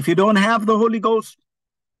 If you don't have the Holy Ghost,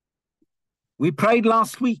 we prayed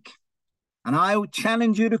last week, and I would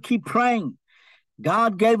challenge you to keep praying.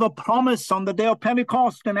 God gave a promise on the day of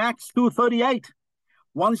Pentecost in Acts 2:38.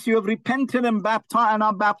 Once you have repented and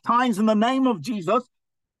are baptized in the name of Jesus,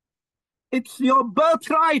 it's your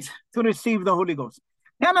birthright to receive the Holy Ghost.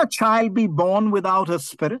 Can a child be born without a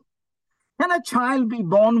spirit? Can a child be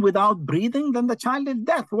born without breathing? Then the child is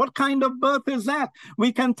dead. What kind of birth is that?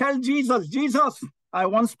 We can tell Jesus, I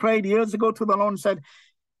once prayed years ago to the Lord and said,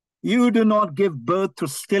 you do not give birth to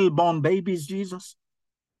stillborn babies, Jesus.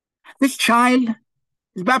 This child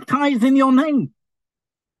is baptized in your name,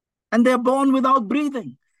 and they're born without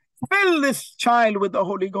breathing. Fill this child with the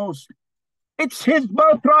Holy Ghost. It's his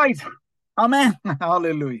birthright. Amen.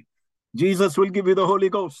 Hallelujah. Jesus will give you the Holy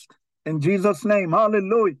Ghost. In Jesus' name,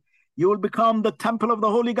 hallelujah. You will become the temple of the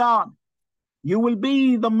Holy God. You will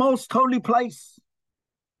be the most holy place.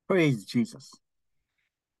 Praise Jesus.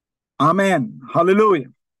 Amen. Hallelujah.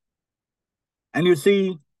 And you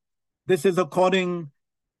see, this is according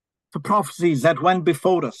to prophecies that went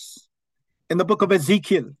before us. In the book of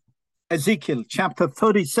Ezekiel chapter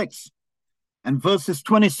 36 and verses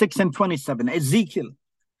 26 and 27. Ezekiel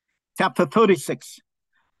chapter 36,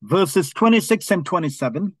 verses 26 and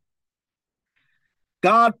 27.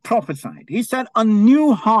 God prophesied. He said, a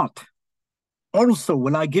new heart also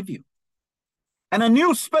will I give you, and a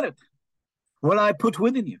new spirit will I put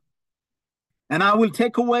within you. And I will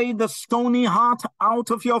take away the stony heart out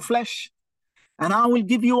of your flesh, and I will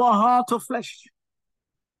give you a heart of flesh.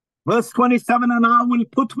 Verse 27, and I will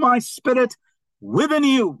put my spirit within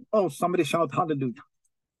you. Oh, somebody shout hallelujah.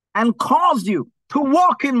 and caused you to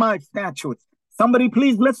walk in my statutes. Somebody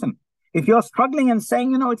please listen. If you're struggling and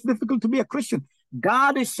saying, it's difficult to be a Christian,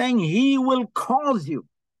 God is saying he will cause you.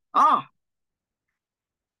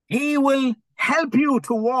 He will help you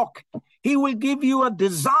to walk. He will give you a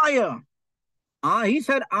desire. He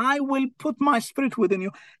said, I will put my spirit within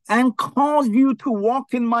you and cause you to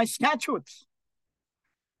walk in my statutes.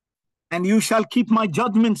 And you shall keep my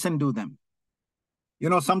judgments and do them.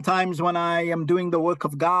 Sometimes when I am doing the work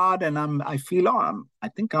of God and I feel, I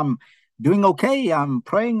think I'm doing okay. I'm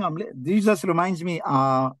praying. Jesus reminds me,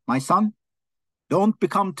 my son, don't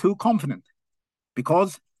become too confident,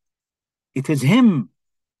 because it is him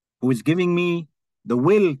who is giving me the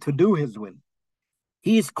will to do his will.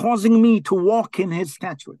 He is causing me to walk in his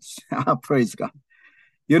statutes. Praise God.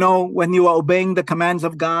 When you are obeying the commands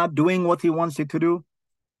of God, doing what he wants you to do,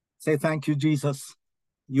 say, thank you, Jesus.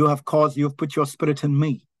 You've put your spirit in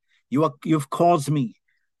me. You've caused me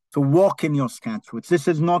to walk in your statutes. This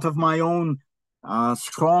is not of my own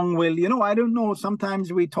strong will. I don't know.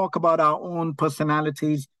 Sometimes we talk about our own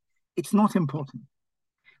personalities. It's not important.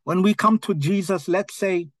 When we come to Jesus, let's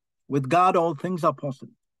say, with God, all things are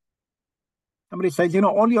possible. Somebody says,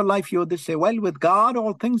 all your life you say, well, with God,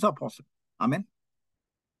 all things are possible. Amen.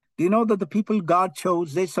 Do you know that the people God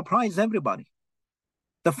chose, they surprised everybody?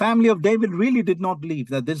 The family of David really did not believe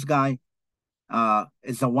that this guy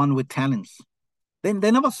is the one with talents. They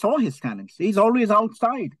never saw his talents. He's always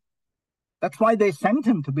outside. That's why they sent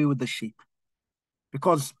him to be with the sheep,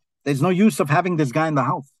 because there's no use of having this guy in the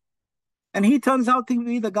house. And he turns out to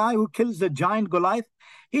be the guy who kills the giant Goliath.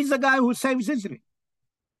 He's the guy who saves Israel.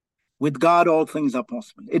 With God, all things are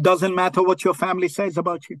possible. It doesn't matter what your family says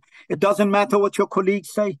about you. It doesn't matter what your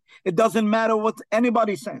colleagues say. It doesn't matter what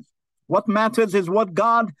anybody says. What matters is what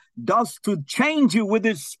God does to change you with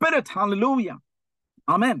his spirit. Hallelujah.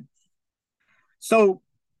 Amen. So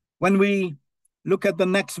when we look at the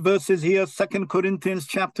next verses here, 2 Corinthians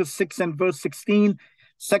chapter 6 and verse 16,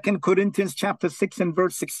 2 Corinthians chapter 6 and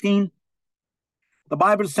verse 16, the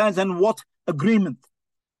Bible says, and what agreement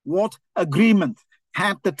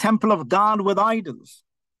had the temple of God with idols?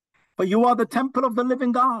 For you are the temple of the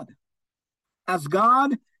living God. As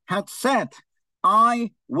God had said,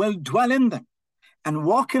 I will dwell in them and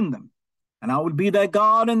walk in them, and I will be their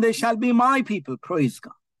God, and they shall be my people. Praise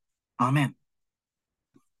God. Amen.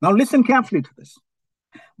 Now listen carefully to this.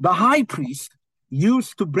 The high priest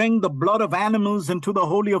used to bring the blood of animals into the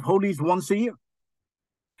Holy of Holies once a year,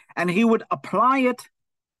 and he would apply it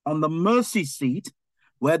on the mercy seat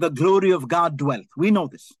where the glory of God dwelt. We know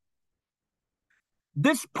this.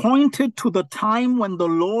 This pointed to the time when the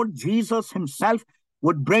Lord Jesus himself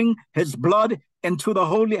would bring his blood into the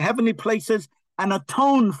holy heavenly places and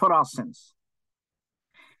atone for our sins.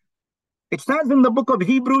 It says in the book of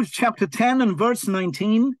Hebrews chapter 10 and verse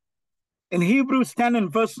 19, in Hebrews 10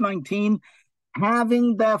 and verse 19,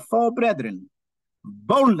 having therefore, brethren,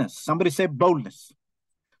 boldness, somebody say boldness,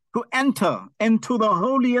 to enter into the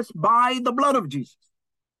holiest by the blood of Jesus.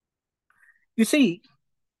 You see,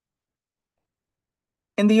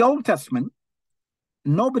 in the Old Testament,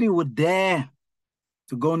 nobody would dare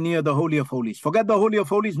to go near the Holy of Holies. Forget the Holy of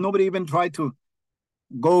Holies. Nobody even tried to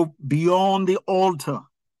go beyond the altar,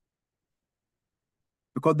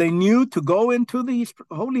 because they knew to go into these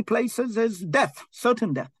holy places is death,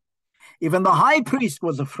 certain death. Even the high priest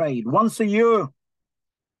was afraid. Once a year,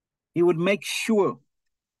 he would make sure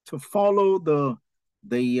to follow the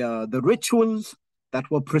rituals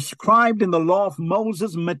that were prescribed in the law of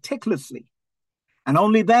Moses meticulously. And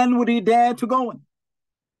only then would he dare to go in.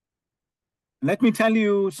 Let me tell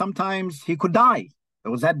you, sometimes he could die.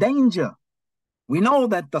 There was that danger. We know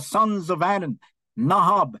that the sons of Aaron,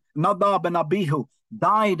 Nadab and Abihu,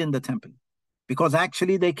 died in the temple because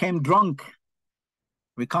actually they came drunk.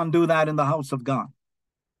 We can't do that in the house of God.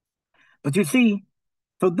 But you see,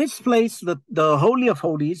 so this place, the Holy of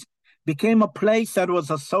Holies, became a place that was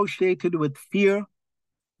associated with fear,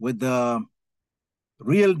 with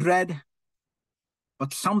real dread.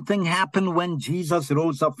 But something happened when Jesus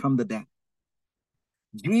rose up from the dead.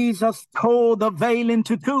 Jesus tore the veil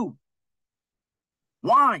into two.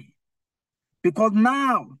 Why? Because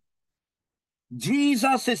now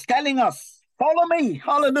Jesus is telling us, follow me.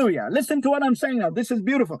 Hallelujah. Listen to what I'm saying now. This is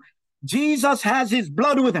beautiful. Jesus has his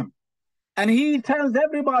blood with him. And he tells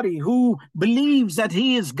everybody who believes that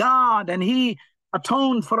he is God and he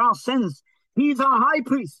atoned for our sins, he's our high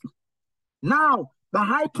priest. Now, the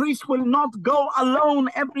high priest will not go alone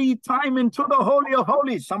every time into the Holy of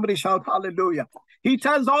Holies. Somebody shout hallelujah. He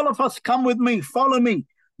tells all of us, come with me, follow me.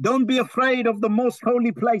 Don't be afraid of the most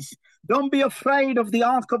holy place. Don't be afraid of the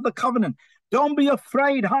Ark of the Covenant. Don't be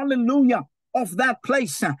afraid, hallelujah, of that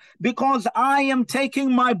place, because I am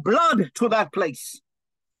taking my blood to that place.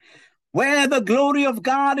 Where the glory of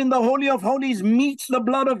God in the Holy of Holies meets the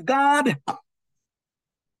blood of God,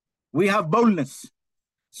 we have boldness.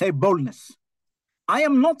 Say boldness. I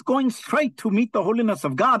am not going straight to meet the holiness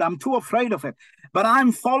of God. I'm too afraid of it. But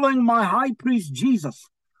I'm following my high priest Jesus,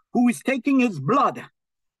 who is taking his blood.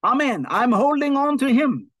 Amen. I'm holding on to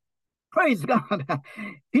him. Praise God.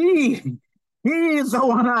 He is the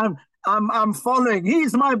one I'm following.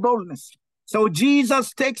 He's my boldness. So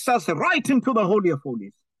Jesus takes us right into the Holy of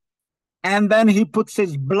Holies. And then he puts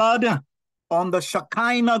his blood on the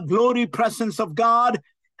Shekinah glory presence of God.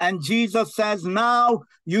 And Jesus says, now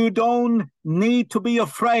you don't need to be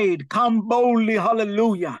afraid. Come boldly,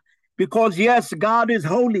 hallelujah. Because yes, God is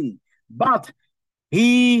holy, but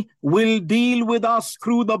he will deal with us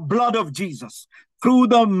through the blood of Jesus, through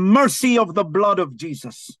the mercy of the blood of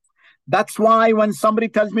Jesus. That's why when somebody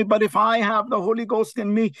tells me, but if I have the Holy Ghost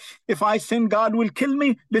in me, if I sin, God will kill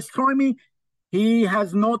me, destroy me. He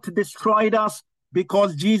has not destroyed us,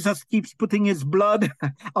 because Jesus keeps putting his blood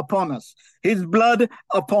upon us, his blood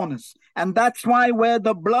upon us. And that's why where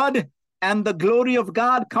the blood and the glory of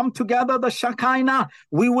God come together, the Shekinah,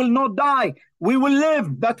 we will not die, we will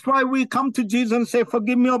live. That's why we come to Jesus and say,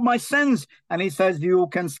 forgive me of my sins. And he says, you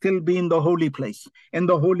can still be in the holy place, in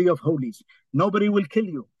the Holy of Holies. Nobody will kill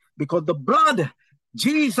you, because the blood,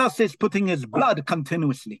 Jesus is putting his blood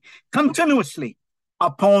continuously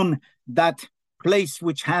upon that place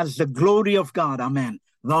which has the glory of God. Amen.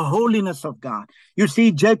 The holiness of God. You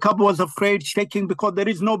see, Jacob was afraid, shaking, because there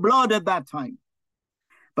is no blood at that time.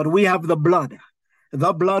 But we have the blood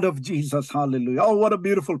of Jesus. Hallelujah. Oh, what a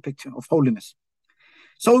beautiful picture of holiness.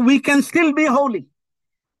 So we can still be holy,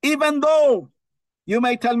 even though you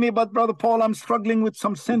may tell me, but Brother Paul, I'm struggling with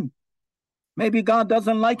some sin. Maybe God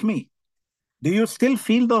doesn't like me. Do you still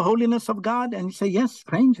feel the holiness of God? And you say, yes,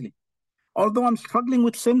 strangely. Although I'm struggling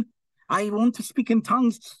with sin, I want to speak in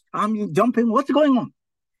tongues. I'm jumping. What's going on?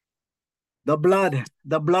 The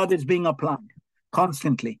blood is being applied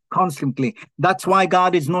constantly. That's why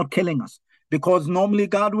God is not killing us, because normally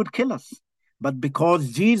God would kill us. But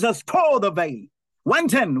because Jesus tore the veil,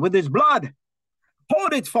 went in with his blood,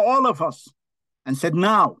 poured it for all of us, and said,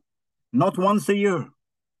 now, not once a year,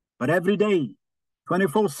 but every day,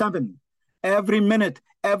 24/7, every minute,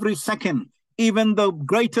 every second, even the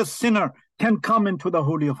greatest sinner can come into the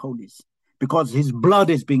Holy of Holies, because his blood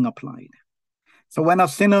is being applied. So when a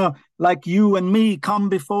sinner like you and me come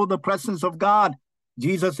before the presence of God,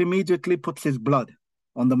 Jesus immediately puts his blood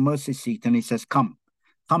on the mercy seat, and he says, come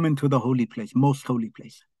into the holy place, most holy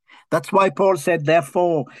place. That's why Paul said,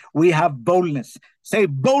 therefore, we have boldness. Say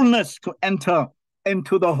boldness to enter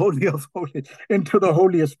into the Holy of Holies, into the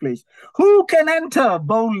holiest place. Who can enter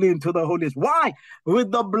boldly into the holiest? Why?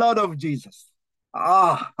 With the blood of Jesus.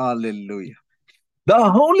 Ah, hallelujah.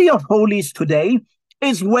 The Holy of Holies today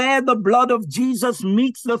is where the blood of Jesus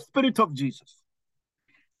meets the Spirit of Jesus.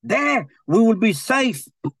 There we will be safe,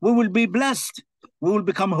 we will be blessed, we will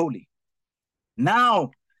become holy.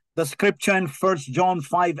 Now, the scripture in 1 John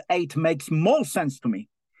 5:8 makes more sense to me.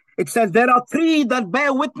 It says, there are three that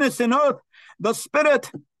bear witness in earth, the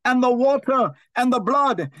Spirit and the water and the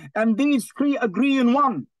blood, and these three agree in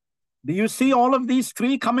one. Do you see all of these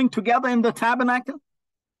three coming together in the tabernacle?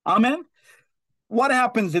 Amen. What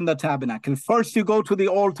happens in the tabernacle? First, you go to the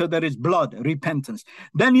altar, there is blood, repentance.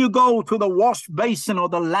 Then you go to the wash basin or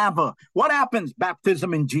the laver. What happens?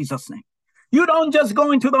 Baptism in Jesus' name. You don't just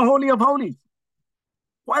go into the Holy of Holies.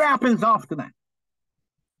 What happens after that?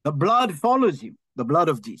 The blood follows you, the blood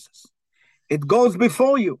of Jesus. It goes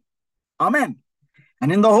before you. Amen.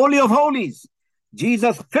 And in the Holy of Holies,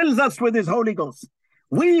 Jesus fills us with his Holy Ghost.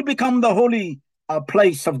 We become the holy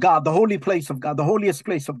place of God, the holy place of God, the holiest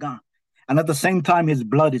place of God. And at the same time, his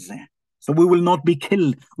blood is there. So we will not be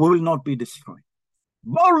killed. We will not be destroyed.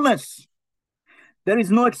 Boldness. There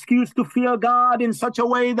is no excuse to fear God in such a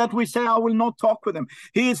way that we say, I will not talk with him.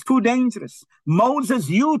 He is too dangerous. Moses,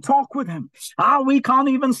 you talk with him. We can't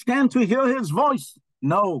even stand to hear his voice.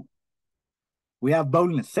 No. We have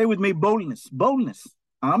boldness. Say with me, boldness. Boldness.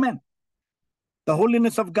 Amen. The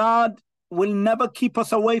holiness of God will never keep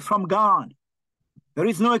us away from God. There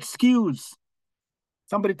is no excuse.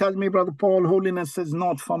 Somebody tells me, Brother Paul, holiness is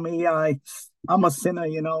not for me. I'm a sinner,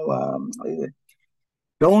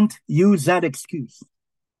 Don't use that excuse.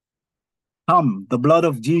 Come, the blood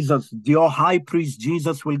of Jesus, your high priest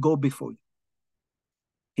Jesus will go before you.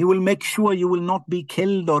 He will make sure you will not be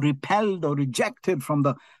killed or repelled or rejected from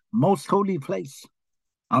the most holy place.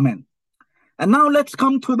 Amen. And now let's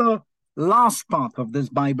come to the last part of this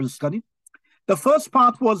Bible study. The first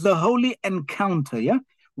part was the holy encounter,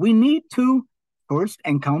 We need to first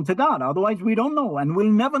encounter God. Otherwise, we don't know, and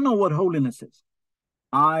we'll never know what holiness is.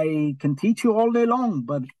 I can teach you all day long,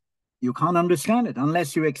 but you can't understand it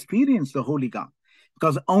unless you experience the holy God,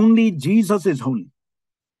 because only Jesus is holy.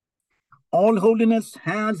 All holiness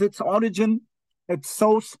has its origin, its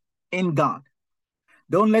source in God.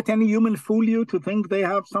 Don't let any human fool you to think they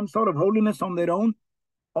have some sort of holiness on their own.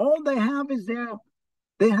 All they have is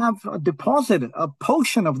they have a deposit, a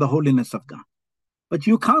portion of the holiness of God. But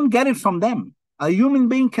you can't get it from them. A human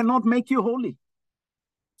being cannot make you holy.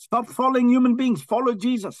 Stop following human beings. Follow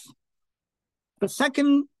Jesus. The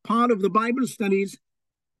second part of the Bible studies,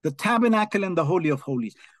 the tabernacle and the Holy of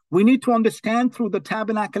Holies. We need to understand through the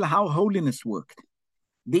tabernacle how holiness worked.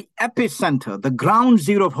 The epicenter, the ground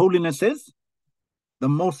zero of holiness is the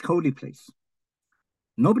most holy place.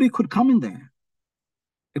 Nobody could come in there.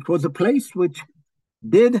 It was a place which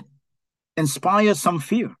did inspire some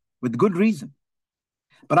fear with good reason.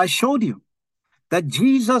 But I showed you that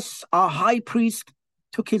Jesus, our high priest,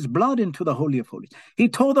 took his blood into the Holy of Holies. He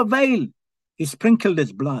tore the veil. He sprinkled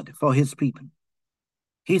his blood for his people.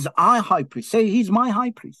 He's our high priest. Say, he's my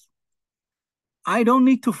high priest. I don't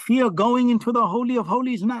need to fear going into the Holy of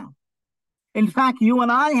Holies now. In fact, you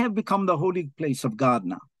and I have become the holy place of God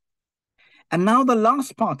now. And now the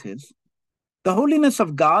last part is, the holiness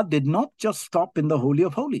of God did not just stop in the Holy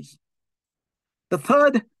of Holies. The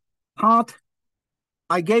third part,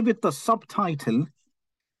 I gave it the subtitle,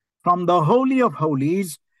 From the Holy of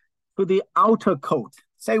Holies to the Outer Court.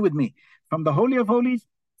 Say with me, from the Holy of Holies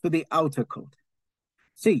to the outer court.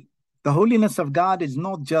 See, the holiness of God is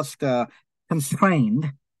not just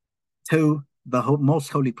constrained to the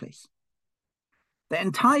most holy place. The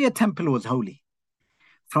entire temple was holy.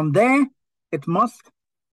 From there, it must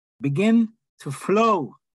begin to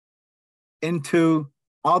flow into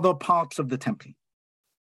other parts of the temple.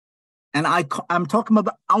 And I'm talking about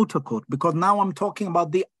the outer court, because now I'm talking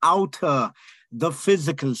about the outer, the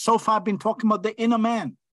physical. So far, I've been talking about the inner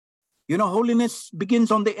man. You know, holiness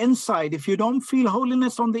begins on the inside. If you don't feel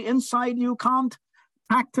holiness on the inside, you can't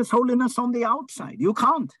practice holiness on the outside. You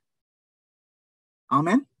can't.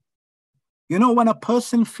 Amen. You know, when a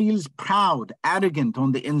person feels proud, arrogant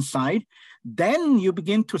on the inside, then you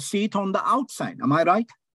begin to see it on the outside. Am I right?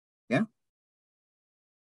 Yeah.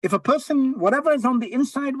 If a person, whatever is on the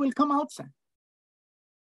inside will come outside.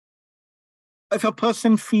 If a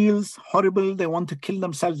person feels horrible, they want to kill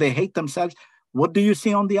themselves, they hate themselves, what do you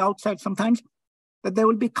see on the outside sometimes? That they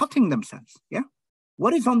will be cutting themselves. Yeah.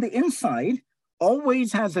 What is on the inside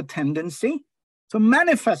always has a tendency to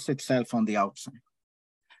manifest itself on the outside.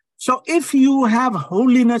 So if you have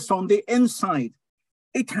holiness on the inside,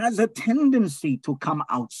 it has a tendency to come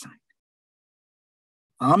outside.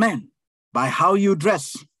 Amen. By how you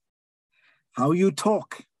dress, how you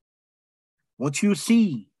talk, what you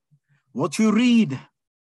see, what you read,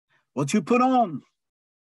 what you put on.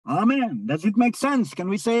 Amen. Does it make sense? Can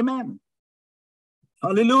we say amen?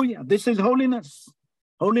 Hallelujah. This is holiness.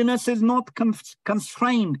 Holiness is not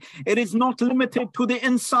constrained. It is not limited to the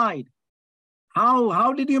inside.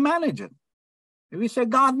 How did you manage it? If we say,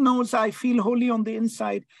 God knows I feel holy on the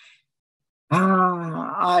inside.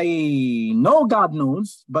 I know God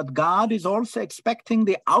knows, but God is also expecting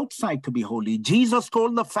the outside to be holy. Jesus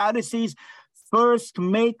told the Pharisees, first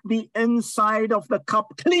make the inside of the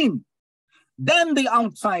cup clean. Then the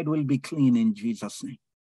outside will be clean in Jesus' name.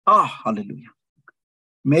 Hallelujah.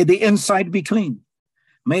 May the inside be clean.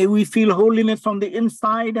 May we feel holiness on the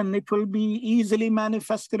inside, and it will be easily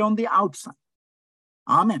manifested on the outside.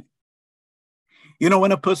 Amen. You know,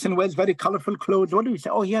 when a person wears very colorful clothes, what do we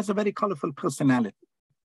say? Oh, he has a very colorful personality.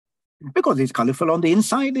 Because he's colorful on the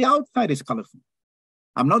inside, the outside is colorful.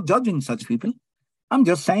 I'm not judging such people. I'm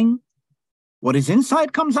just saying what is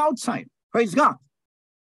inside comes outside. Praise God.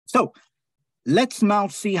 So let's now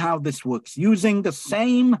see how this works using the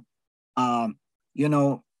same,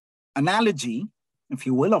 analogy, if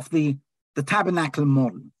you will, of the tabernacle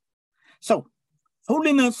model. So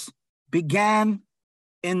holiness began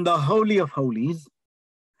in the Holy of Holies,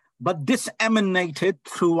 but disseminated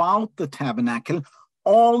throughout the tabernacle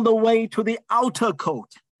all the way to the outer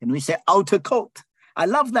court. Can we say outer court? I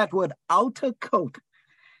love that word, outer court.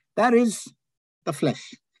 That is the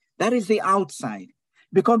flesh. That is the outside,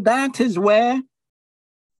 because that is where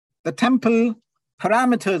the temple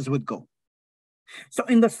parameters would go. So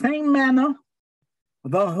in the same manner,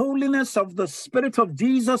 the holiness of the Spirit of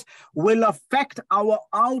Jesus will affect our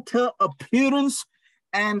outer appearance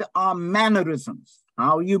and our mannerisms,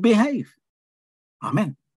 how you behave.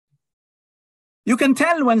 Amen. You can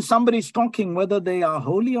tell when somebody's talking whether they are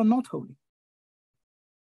holy or not holy.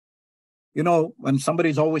 You know, when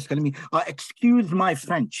somebody's always telling me, excuse my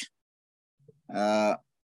French.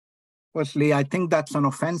 Firstly, I think that's an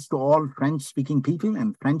offense to all French-speaking people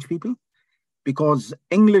and French people, because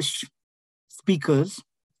English speakers,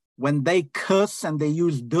 when they curse and they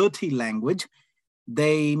use dirty language,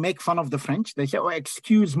 they make fun of the French. They say, oh,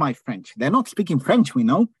 excuse my French. They're not speaking French, we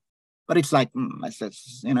know, but it's like,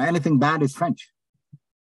 anything bad is French.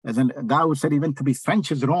 As a guy who said even to be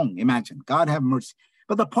French is wrong, imagine. God have mercy.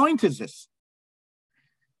 But the point is this.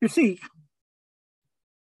 You see,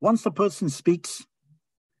 once a person speaks,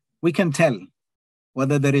 we can tell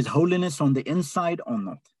whether there is holiness on the inside or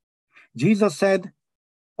not. Jesus said,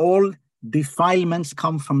 all defilements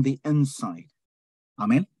come from the inside.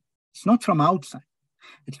 Amen. It's not from outside.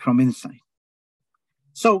 It's from inside.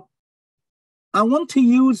 So I want to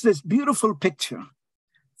use this beautiful picture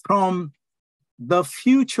from the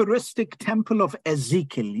futuristic temple of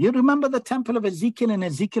Ezekiel. You remember the temple of Ezekiel in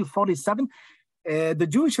Ezekiel 47? The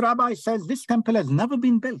Jewish rabbi says this temple has never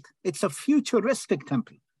been built. It's a futuristic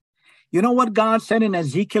temple. You know what God said in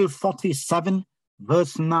Ezekiel 47,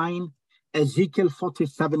 verse 9? Ezekiel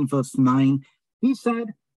 47, verse 9. He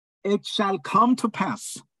said, it shall come to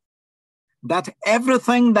pass that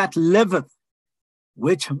everything that liveth,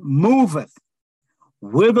 which moveth,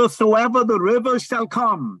 whithersoever the river shall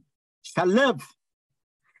come, shall live.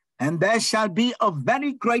 And there shall be a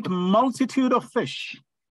very great multitude of fish,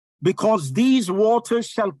 because these waters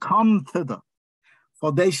shall come thither,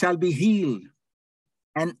 for they shall be healed.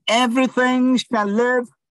 And everything shall live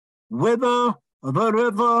whither the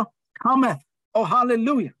river cometh. Oh,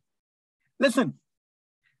 hallelujah. Listen,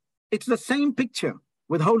 it's the same picture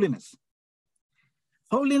with holiness.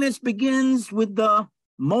 Holiness begins with the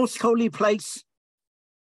most holy place,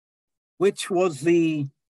 which was the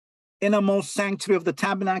innermost sanctuary of the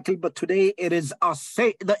tabernacle, but today it is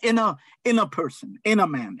the inner person, inner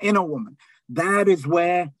man, inner woman. That is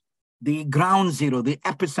where the ground zero, the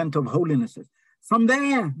epicenter of holiness is. From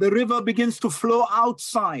there, the river begins to flow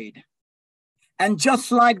outside. And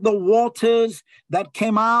just like the waters that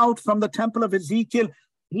came out from the temple of Ezekiel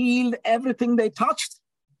healed everything they touched,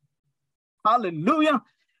 hallelujah,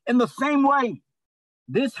 in the same way,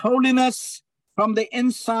 this holiness from the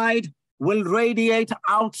inside will radiate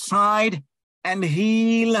outside and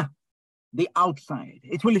heal the outside.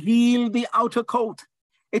 It will heal the outer coat.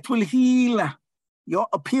 It will heal your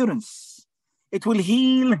appearance. It will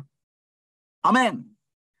heal, amen,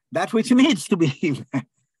 that which needs to be healed.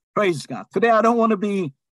 Praise God. Today, I don't want to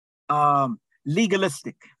be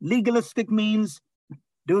legalistic. Legalistic means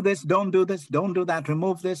do this, don't do that,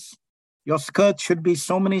 remove this. Your skirt should be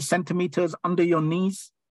so many centimeters under your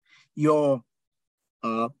knees. You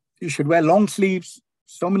should wear long sleeves,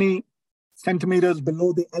 so many centimeters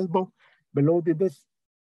below the elbow, below this.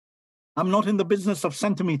 I'm not in the business of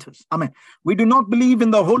centimeters. Amen. We do not believe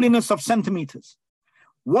in the holiness of centimeters.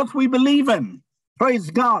 What we believe in,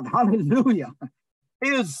 praise God, hallelujah,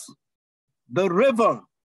 is the river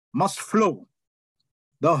must flow.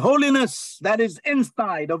 The holiness that is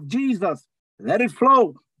inside of Jesus, let it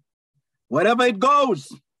flow. Wherever it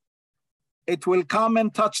goes, it will come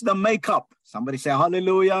and touch the makeup. Somebody say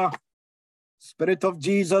hallelujah. Spirit of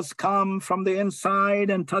Jesus, come from the inside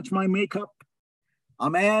and touch my makeup.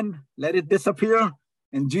 Amen. Let it disappear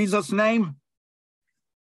in Jesus' name.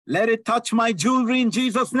 Let it touch my jewelry in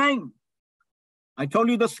Jesus' name. I told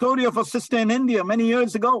you the story of a sister in India many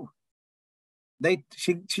years ago. A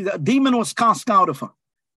demon was cast out of her.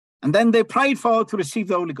 And then they prayed for her to receive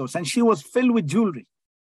the Holy Ghost. And she was filled with jewelry.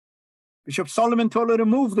 Bishop Solomon told her to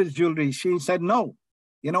remove this jewelry. She said no.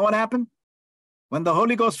 You know what happened? When the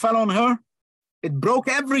Holy Ghost fell on her, it broke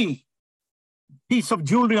every piece of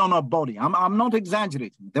jewelry on her body. I'm not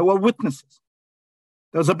exaggerating. There were witnesses.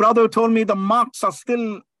 There was a brother who told me the marks are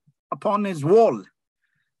still upon his wall.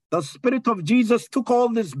 The Spirit of Jesus took all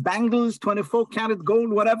these bangles, 24 karat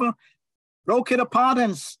gold, whatever, broke it apart,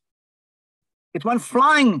 and it went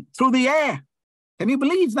flying through the air. Can you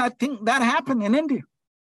believe that happened in India?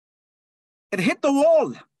 It hit the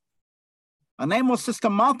wall. Her name was Sister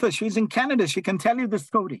Martha. She's in Canada. She can tell you the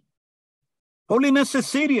story. Holiness is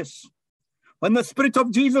serious. When the Spirit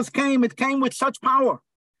of Jesus came, it came with such power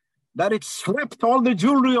that it swept all the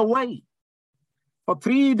jewelry away. For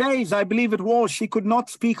 3 days, I believe it was, she could not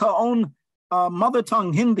speak her own mother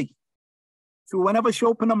tongue, Hindi. So whenever she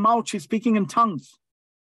opened her mouth, she's speaking in tongues.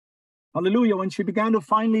 Hallelujah. When she began to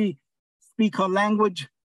finally speak her language,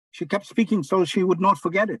 she kept speaking so she would not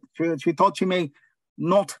forget it. She thought she may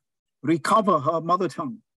not recover her mother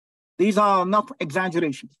tongue. These are not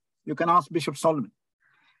exaggerations. You can ask Bishop Solomon.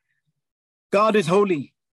 God is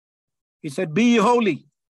holy. He said, be holy.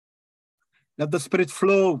 Let the Spirit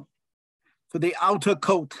flow. to the outer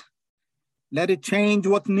coat. Let it change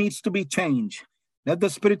what needs to be changed. Let the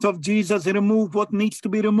Spirit of Jesus remove what needs to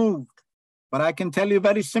be removed. But I can tell you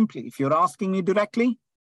very simply, if you're asking me directly,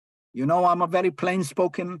 you know I'm a very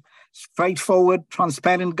plain-spoken, straightforward,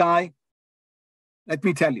 transparent guy. Let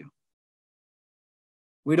me tell you,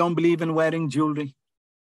 we don't believe in wearing jewelry.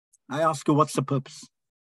 I ask you, what's the purpose?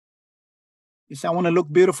 You say, I want to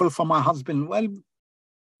look beautiful for my husband. Well,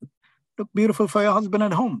 look beautiful for your husband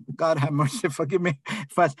at home. God have mercy, forgive me.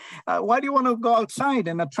 First, why do you want to go outside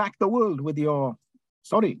and attract the world with your,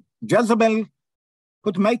 Jezebel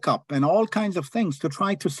put makeup and all kinds of things to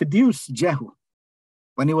try to seduce Jehu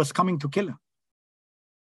when he was coming to kill her.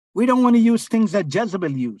 We don't want to use things that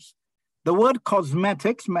Jezebel used. The word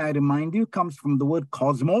cosmetics, may I remind you, comes from the word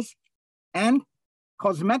cosmos. And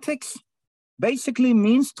cosmetics basically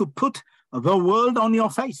means to put the world on your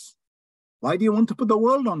face. Why do you want to put the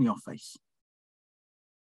world on your face?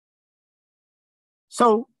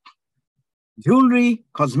 So, jewelry,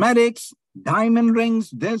 cosmetics, diamond rings,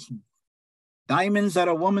 this diamonds are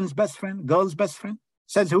a woman's best friend, girl's best friend.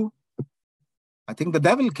 Says who? I think the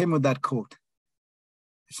devil came with that quote.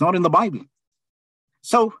 It's not in the Bible.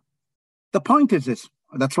 So, the point is this.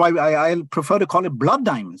 That's why I prefer to call it blood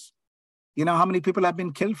diamonds. You know how many people have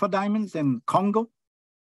been killed for diamonds in Congo?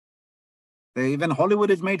 Even Hollywood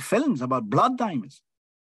has made films about blood diamonds.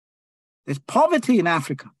 There's poverty in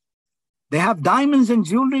Africa. They have diamonds and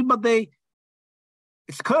jewelry, but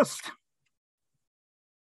it's cursed.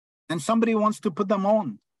 And somebody wants to put them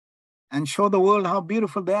on and show the world how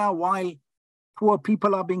beautiful they are while poor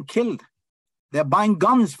people are being killed. They're buying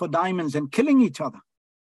guns for diamonds and killing each other.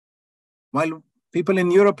 While people in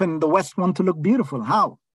Europe and the West want to look beautiful.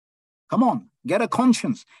 How? Come on, get a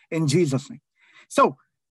conscience in Jesus' name. So,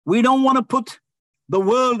 we don't want to put the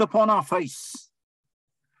world upon our face.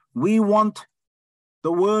 We want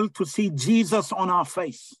the world to see Jesus on our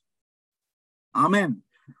face. Amen.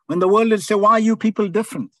 When the world will say, why are you people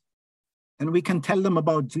different? And we can tell them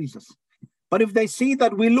about Jesus. But if they see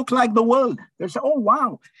that we look like the world, they'll say, oh,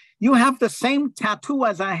 wow, you have the same tattoo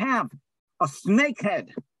as I have, a snake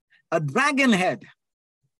head, a dragon head.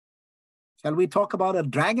 Shall we talk about a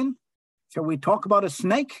dragon? Shall we talk about a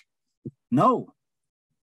snake? No.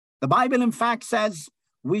 The Bible, in fact, says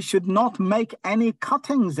we should not make any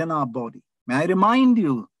cuttings in our body. May I remind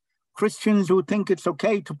you, Christians who think it's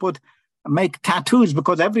okay to make tattoos,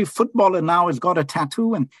 because every footballer now has got a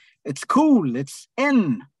tattoo and it's cool, it's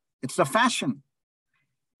in, it's the fashion.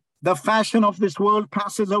 The fashion of this world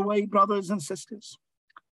passes away, brothers and sisters.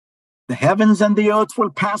 The heavens and the earth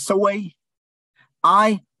will pass away.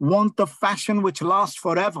 I want the fashion which lasts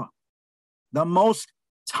forever. The most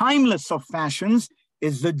timeless of fashions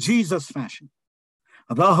is the Jesus fashion,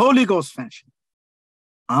 the Holy Ghost fashion.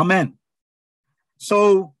 Amen.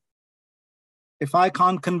 So, if I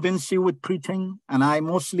can't convince you with preaching, and I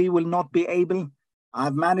mostly will not be able,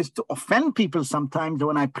 I've managed to offend people sometimes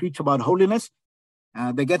when I preach about holiness.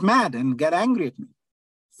 They get mad and get angry at me.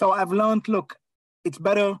 So I've learned, look, it's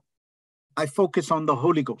better I focus on the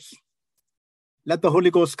Holy Ghost. Let the Holy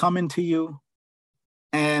Ghost come into you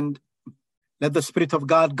and let the Spirit of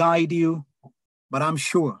God guide you. But I'm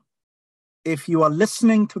sure if you are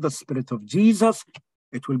listening to the Spirit of Jesus,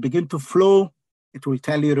 it will begin to flow. It will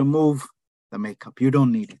tell you, remove the makeup. You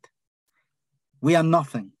don't need it. We are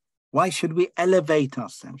nothing. Why should we elevate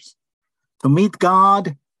ourselves? To meet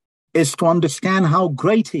God is to understand how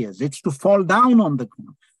great He is. It's to fall down on the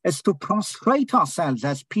ground. It's to prostrate ourselves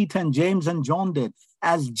as Peter and James and John did,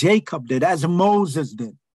 as Jacob did, as Moses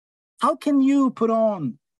did. How can you put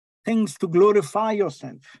on things to glorify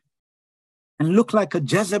yourself and look like a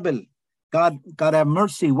Jezebel? God have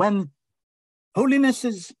mercy. When holiness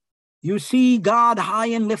is, you see God high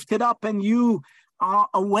and lifted up and you are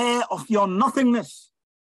aware of your nothingness.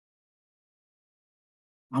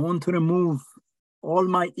 I want to remove all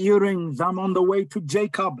my earrings. I'm on the way to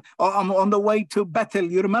Jacob, or I'm on the way to Bethel.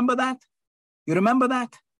 You remember that? You remember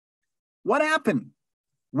that? What happened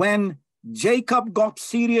when Jacob got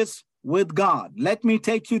serious with God? Let me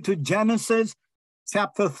take you to Genesis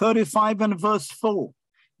chapter 35 and verse 4.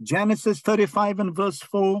 Genesis 35 and verse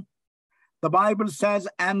 4. The Bible says,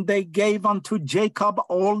 and they gave unto Jacob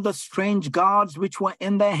all the strange gods which were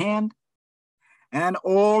in their hand, and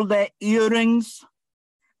all their earrings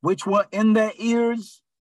which were in their ears,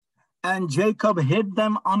 and Jacob hid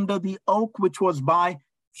them under the oak which was by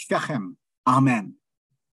Shechem. Amen.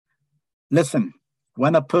 Listen,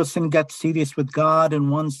 when a person gets serious with God and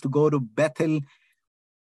wants to go to Bethel,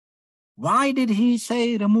 why did he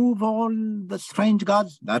say remove all the strange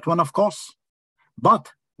gods? That one, of course. But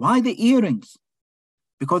why the earrings?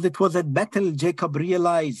 Because it was at Bethel, Jacob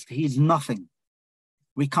realized he's nothing.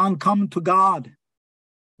 We can't come to God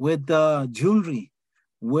with the jewelry,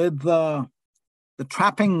 with the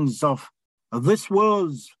trappings of this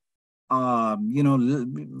world's, what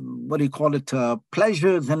do you call it,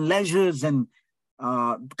 pleasures and leisures. And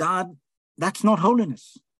God, that's not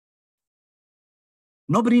holiness.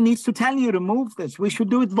 Nobody needs to tell you, remove this. We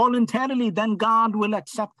should do it voluntarily, then God will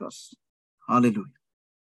accept us. Hallelujah.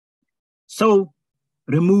 So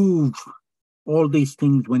remove all these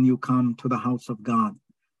things when you come to the house of God.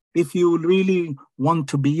 If you really want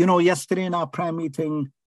to be, yesterday in our prayer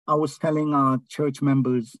meeting, I was telling our church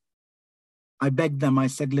members, I begged them, I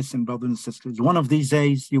said, listen, brothers and sisters, one of these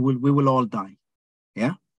days we will all die.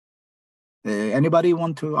 Yeah? Anybody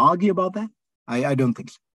want to argue about that? I don't think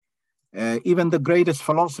so. Even the greatest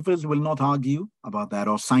philosophers will not argue about that,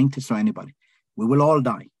 or scientists or anybody. We will all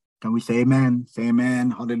die. Can we say amen? Say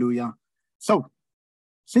amen, hallelujah. So,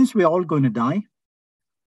 since we're all going to die,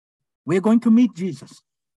 we're going to meet Jesus.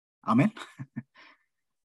 Amen.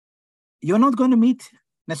 You're not going to meet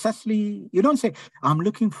necessarily, you don't say, I'm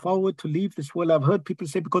looking forward to leave this world. I've heard people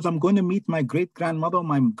say, because I'm going to meet my great-grandmother, or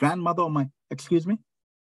my grandmother, or excuse me.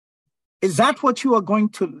 Is that what you're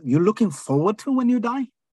looking forward to when you die?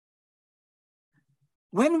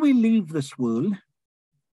 When we leave this world,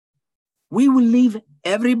 we will leave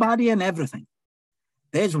everybody and everything.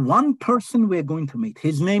 There's one person we're going to meet.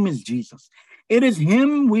 His name is Jesus. It is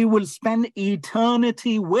him we will spend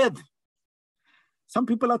eternity with. Some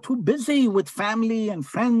people are too busy with family and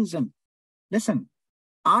friends. And listen,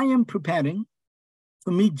 I am preparing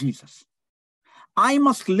to meet Jesus. I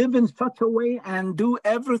must live in such a way and do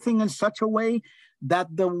everything in such a way that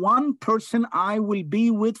the one person I will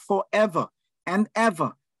be with forever and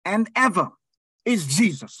ever and ever is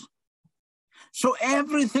Jesus. So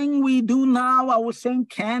everything we do now, I was saying,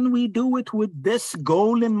 can we do it with this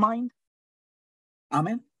goal in mind?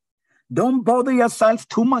 Amen. Don't bother yourself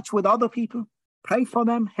too much with other people. Pray for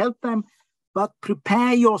them, help them, but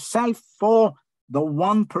prepare yourself for the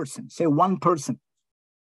one person. Say one person.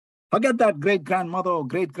 Forget that great-grandmother or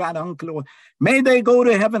great-grand-uncle. May they go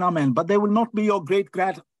to heaven, amen. But they will not be your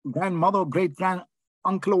great-grandmother or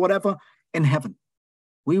great-grand-uncle or whatever in heaven.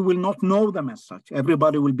 We will not know them as such.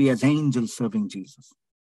 Everybody will be as angels serving Jesus.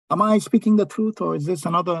 Am I speaking the truth, or is this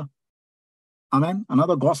another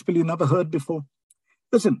gospel you never heard before?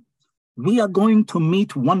 Listen, we are going to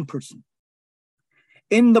meet one person.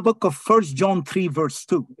 In the book of 1 John 3, verse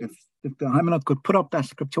 2, if the Hymenot could put up that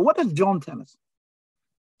scripture, what does John tell us?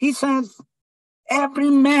 He says, every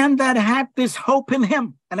man that hath this hope in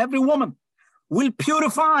him, and every woman, will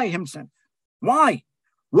purify himself. Why?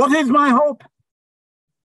 What is my hope?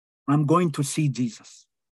 I'm going to see Jesus.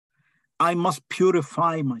 I must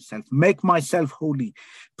purify myself, make myself holy,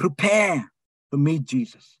 prepare to meet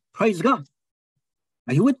Jesus. Praise God.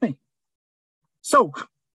 Are you with me? So,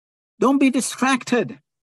 don't be distracted.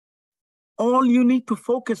 All you need to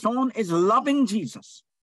focus on is loving Jesus.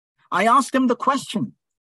 I asked him the question,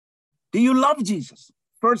 do you love Jesus?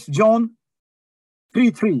 1 John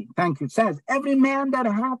 3:3, thank you, says, every man that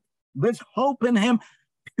hath this hope in him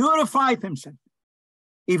purifieth himself,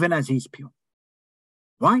 even as he's pure.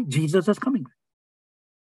 Why? Jesus is coming.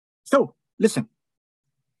 So, listen.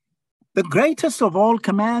 The greatest of all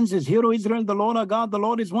commands is, Hear, O Israel, the Lord our God, the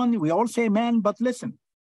Lord is one. We all say amen, but listen.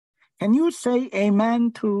 Can you say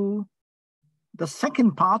amen to the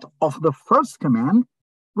second part of the first command,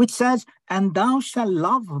 which says, and thou shalt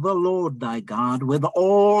love the Lord thy God with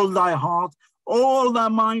all thy heart, all thy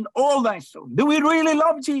mind, all thy soul. Do we really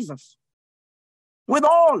love Jesus? With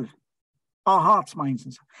all our hearts, minds,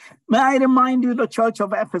 and soul. May I remind you, the church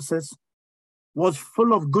of Ephesus was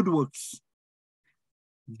full of good works.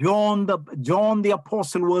 John the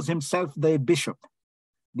apostle was himself the bishop,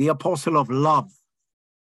 the apostle of love.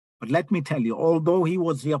 But let me tell you, although he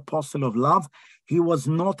was the apostle of love, he was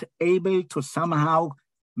not able to somehow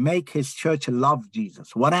make his church love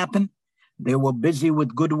Jesus. What happened? They were busy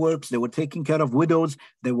with good works. They were taking care of widows.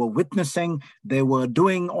 They were witnessing. They were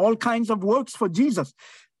doing all kinds of works for Jesus.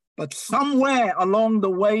 But somewhere along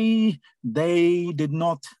the way, they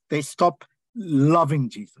stopped loving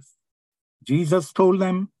Jesus. Jesus told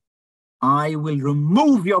them, I will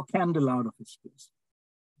remove your candle out of its place.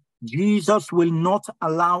 Jesus will not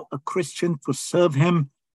allow a Christian to serve him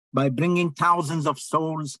by bringing thousands of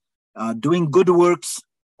souls, doing good works,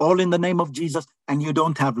 all in the name of Jesus, and you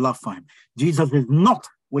don't have love for him. Jesus is not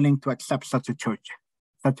willing to accept such a church,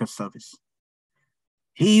 such a service.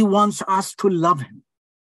 He wants us to love him.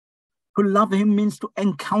 To love him means to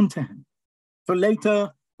encounter him. So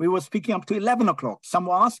later, we were speaking up to 11 o'clock. Some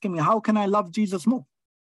were asking me, how can I love Jesus more?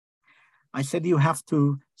 I said, you have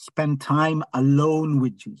to spend time alone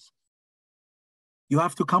with Jesus. You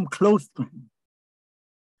have to come close to him.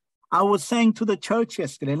 I was saying to the church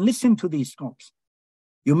yesterday, and listen to these talks.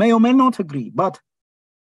 You may or may not agree, but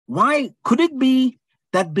why could it be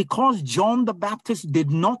that because John the Baptist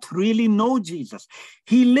did not really know Jesus,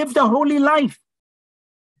 he lived a holy life,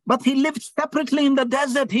 but he lived separately in the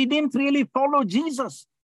desert. He didn't really follow Jesus.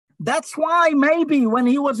 That's why maybe when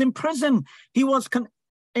he was in prison, he was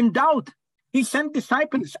in doubt. He sent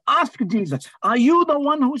disciples, ask Jesus, are you the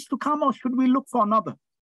one who's to come or should we look for another?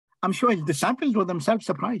 I'm sure his disciples were themselves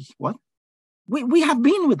surprised. What? We have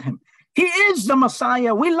been with him. He is the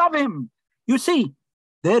Messiah. We love him. You see,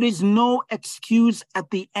 there is no excuse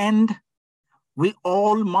at the end. We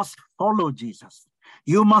all must follow Jesus.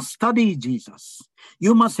 You must study Jesus.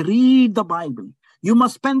 You must read the Bible. You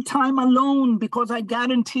must spend time alone, because I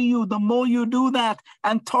guarantee you, the more you do that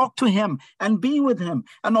and talk to him and be with him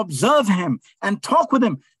and observe him and talk with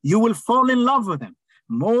him, you will fall in love with him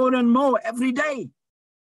more and more every day.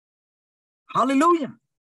 Hallelujah.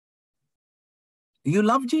 Do you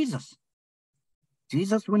love Jesus?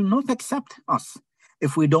 Jesus will not accept us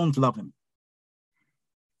if we don't love him.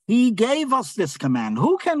 He gave us this command.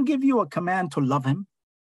 Who can give you a command to love him?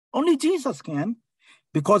 Only Jesus can,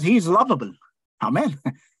 because he's lovable. Amen.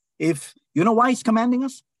 If you know why he's commanding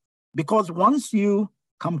us? Because once you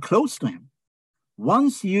come close to him,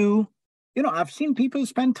 once I've seen people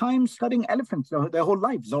spend time studying elephants their whole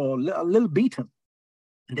lives, or a little beetle,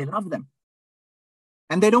 and they love them.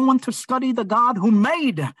 And they don't want to study the God who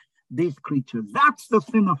made these creatures. That's the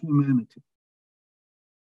sin of humanity.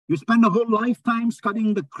 You spend a whole lifetime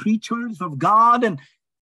studying the creatures of God, and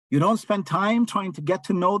you don't spend time trying to get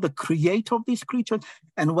to know the creator of these creatures.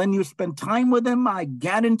 And when you spend time with him, I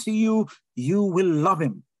guarantee you, you will love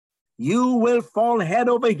him. You will fall head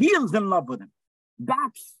over heels in love with him.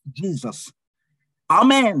 That's Jesus.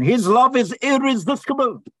 Amen. His love is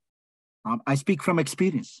irresistible. I speak from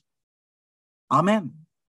experience. Amen.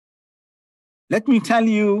 Let me tell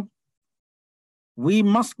you, we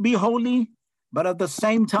must be holy, but at the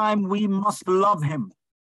same time, we must love him.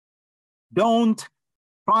 Don't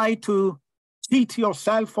try to cheat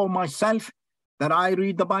yourself or myself that I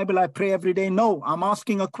read the Bible, I pray every day. No, I'm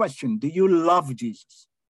asking a question. Do you love Jesus?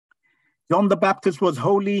 John the Baptist was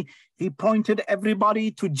holy. He pointed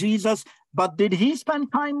everybody to Jesus, but did he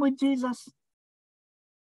spend time with Jesus?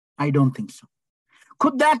 I don't think so.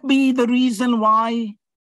 Could that be the reason why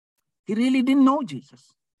he really didn't know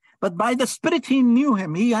Jesus? But by the Spirit, he knew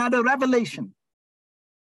him. He had a revelation.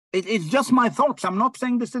 It's just my thoughts. I'm not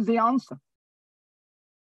saying this is the answer.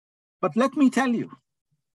 But let me tell you,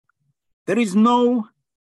 there is no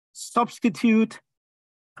substitute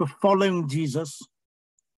to following Jesus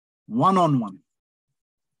one-on-one.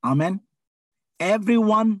 Amen.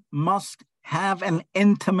 Everyone must have an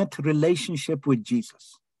intimate relationship with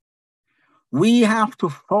Jesus. We have to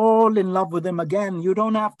fall in love with him again. You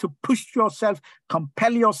don't have to push yourself,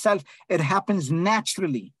 compel yourself. It happens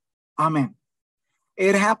naturally. Amen.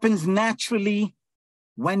 It happens naturally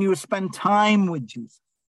when you spend time with Jesus.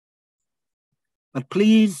 But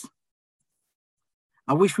please,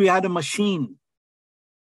 I wish we had a machine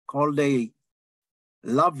called a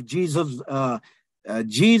Love Jesus,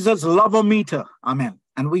 Jesus Lover-meter. Amen.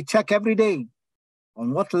 And we check every day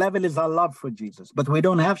on what level is our love for Jesus. But we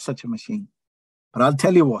don't have such a machine. But I'll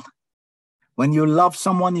tell you what, when you love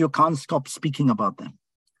someone, you can't stop speaking about them.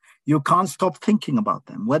 You can't stop thinking about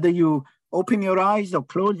them. Whether you open your eyes or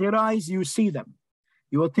close your eyes, you see them.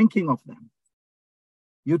 You are thinking of them.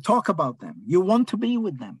 You talk about them. You want to be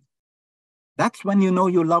with them. That's when you know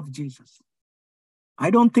you love Jesus.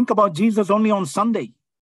 I don't think about Jesus only on Sunday.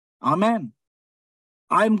 Amen.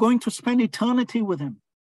 I'm going to spend eternity with him.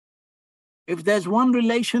 If there's one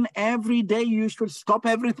relation every day, you should stop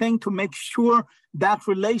everything to make sure that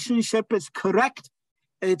relationship is correct,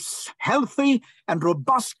 it's healthy and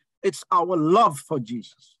robust. It's our love for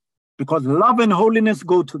Jesus. Because love and holiness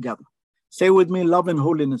go together. Say with me, love and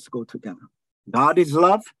holiness go together. God is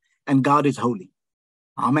love and God is holy.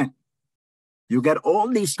 Amen. You get all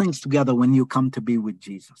these things together when you come to be with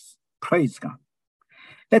Jesus. Praise God.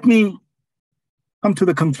 Let me come to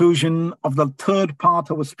the conclusion of the third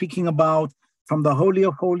part I was speaking about, from the Holy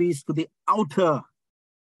of Holies to the outer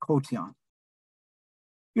courtyard.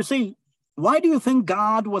 You see, why do you think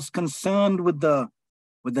God was concerned with the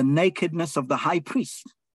nakedness of the high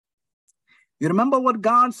priest? You remember what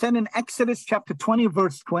God said in Exodus chapter 20,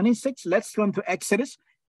 verse 26? Let's turn to Exodus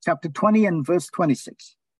chapter 20 and verse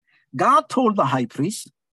 26. God told the high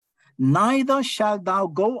priest, "Neither shalt thou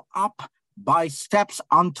go up by steps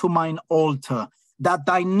unto mine altar, that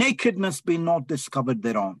thy nakedness be not discovered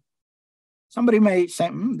thereon." Somebody may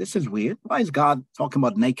say, this is weird. Why is God talking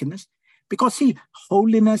about nakedness? Because see,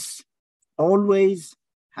 holiness always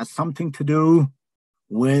has something to do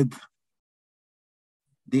with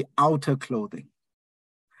the outer clothing.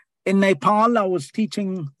 In Nepal, I was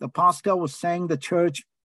teaching, the pastor was saying the church,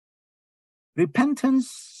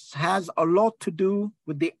 repentance has a lot to do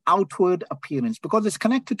with the outward appearance because it's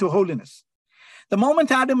connected to holiness. The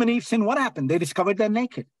moment Adam and Eve sinned, what happened? They discovered they're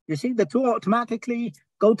naked. You see, the two automatically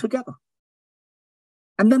go together.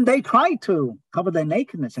 And then they tried to cover their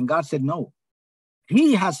nakedness, and God said, no,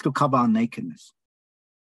 He has to cover our nakedness.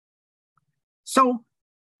 So,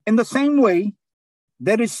 in the same way,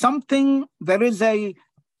 there is a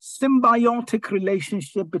symbiotic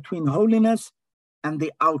relationship between holiness and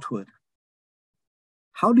the outward.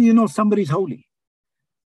 How do you know somebody's holy?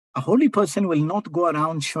 A holy person will not go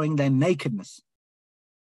around showing their nakedness.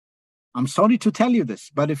 I'm sorry to tell you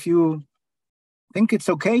this, but if you think it's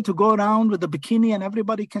okay to go around with a bikini and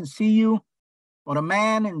everybody can see you, or a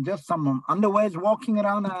man in just some underwears walking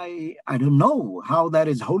around, I don't know how that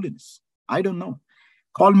is holiness. I don't know.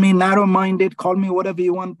 Call me narrow-minded, call me whatever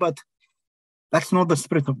you want, but that's not the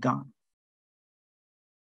Spirit of God.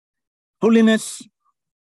 Holiness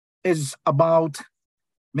is about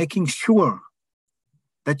making sure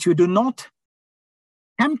that you do not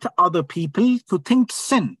tempt other people to think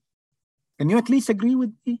sin. Can you at least agree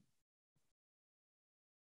with me?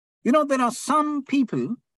 You know, there are some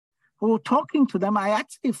people who, talking to them, I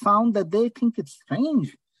actually found that they think it's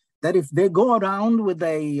strange that if they go around with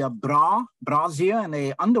a brassiere and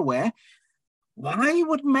a underwear, why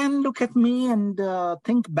would men look at me and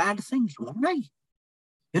think bad things? Why?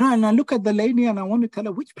 You know, and I look at the lady and I want to tell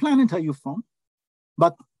her, which planet are you from?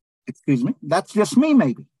 But, excuse me, that's just me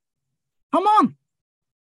maybe. Come on.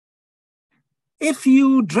 If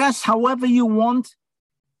you dress however you want,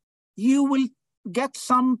 you will get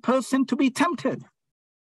some person to be tempted.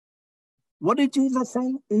 What did Jesus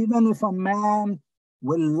say? Even if a man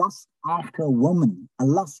will lust after a woman, a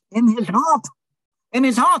lust in his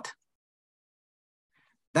heart,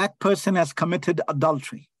 that person has committed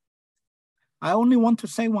adultery. I only want to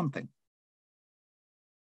say one thing.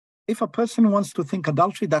 If a person wants to think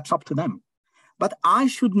adultery, that's up to them. But I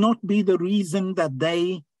should not be the reason that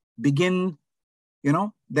they begin, you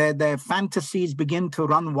know, their fantasies begin to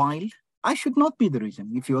run wild. I should not be the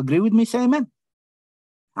reason. If you agree with me, say amen.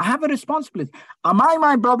 I have a responsibility. Am I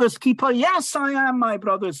my brother's keeper? Yes, I am my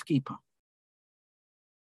brother's keeper.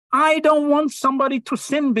 I don't want somebody to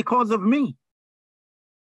sin because of me,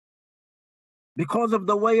 because of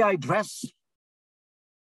the way I dress,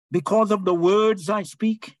 because of the words I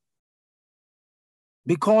speak,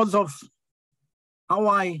 because of how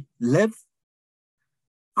I live.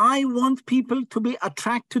 I want people to be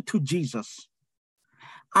attracted to Jesus.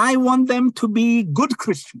 I want them to be good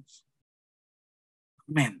Christians.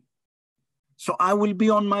 Amen. So I will be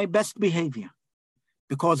on my best behavior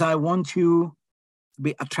because I want you to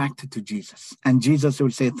be attracted to Jesus. And Jesus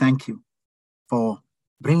will say, thank you for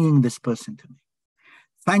bringing this person to me.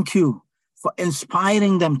 Thank you for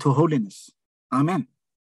inspiring them to holiness. Amen.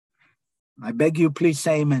 I beg you, please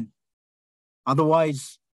say amen.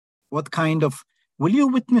 Otherwise, will you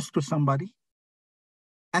witness to somebody?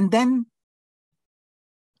 And then,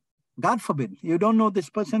 God forbid, you don't know this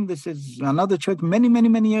person. This is another church many, many,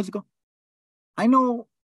 many years ago. I know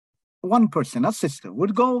one person, a sister,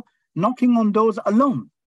 would go knocking on doors alone.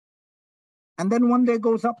 And then one day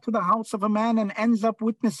goes up to the house of a man and ends up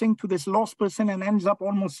witnessing to this lost person and ends up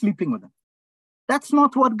almost sleeping with him. That's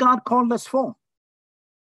not what God called us for.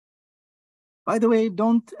 By the way,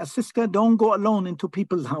 don't go alone into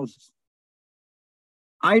people's houses.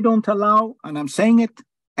 I don't allow, and I'm saying it,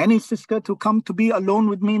 any sister to come to be alone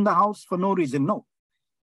with me in the house for no reason. No.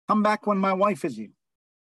 Come back when my wife is here.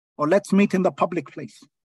 Or let's meet in the public place.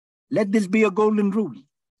 Let this be a golden rule.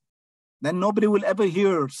 Then nobody will ever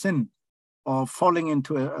hear sin or falling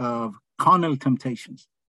into carnal temptations.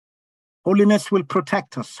 Holiness will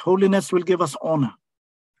protect us. Holiness will give us honor.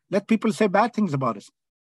 Let people say bad things about us.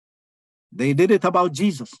 They did it about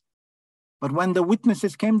Jesus. But when the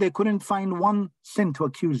witnesses came, they couldn't find one sin to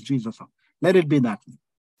accuse Jesus of. Let it be that.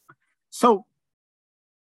 So,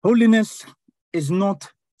 holiness is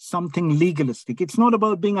not something legalistic. It's not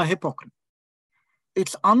about being a hypocrite.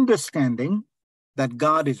 It's understanding that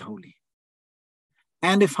God is holy.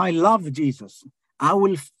 And if I love Jesus, I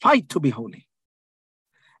will fight to be holy.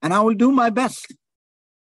 And I will do my best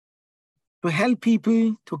to help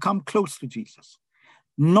people to come close to Jesus,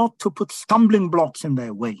 not to put stumbling blocks in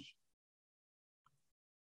their way.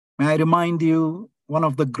 May I remind you, one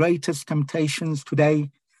of the greatest temptations today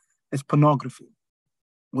is pornography.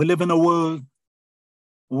 We live in a world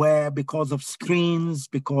where because of screens,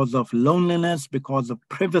 because of loneliness, because of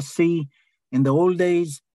privacy, in the old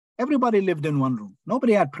days, everybody lived in one room.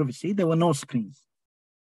 Nobody had privacy. There were no screens.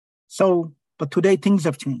 So, but today things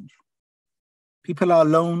have changed. People are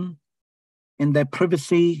alone in their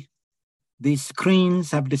privacy. These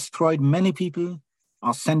screens have destroyed many people,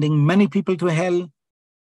 are sending many people to hell,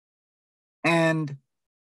 and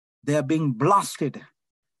they are being blasted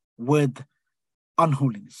with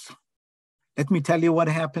unholiness. Let me tell you what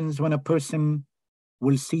happens when a person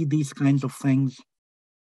will see these kinds of things,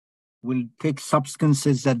 will take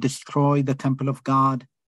substances that destroy the temple of God,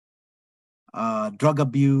 drug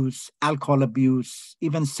abuse, alcohol abuse,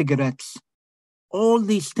 even cigarettes. All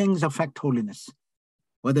these things affect holiness,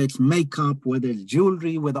 whether it's makeup, whether it's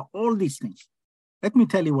jewelry, whether all these things. Let me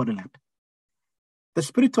tell you what will happen. The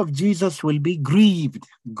Spirit of Jesus will be grieved.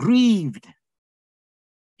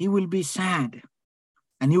 He will be sad,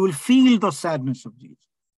 and you will feel the sadness of Jesus.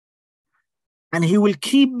 And he will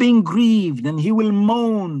keep being grieved, and he will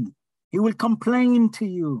moan. He will complain to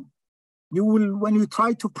you. You will, when you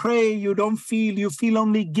try to pray, you feel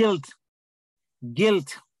only guilt.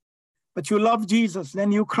 But you love Jesus,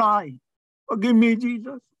 then you cry, forgive me,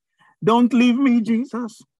 Jesus. Don't leave me,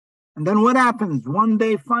 Jesus. And then what happens? One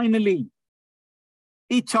day, finally,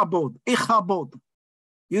 ichabod,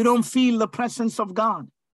 you don't feel the presence of God.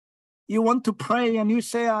 You want to pray and you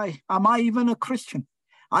say, am I even a Christian?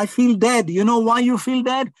 I feel dead. You know why you feel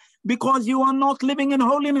dead? Because you are not living in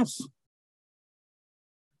holiness.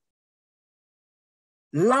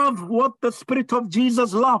 Love what the Spirit of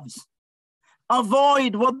Jesus loves.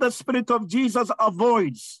 Avoid what the Spirit of Jesus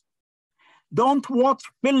avoids. Don't watch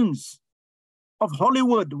films of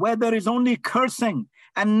Hollywood where there is only cursing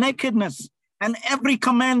and nakedness and every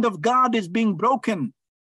command of God is being broken.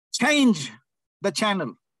 Change the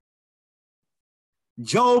channel.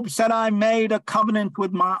 Job said, I made a covenant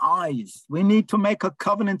with my eyes. We need to make a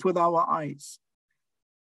covenant with our eyes.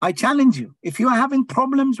 I challenge you, if you are having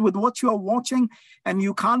problems with what you are watching and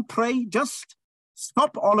you can't pray, just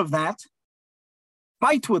stop all of that.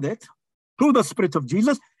 Fight with it through the Spirit of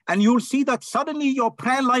Jesus, and you'll see that suddenly your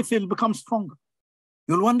prayer life will become stronger.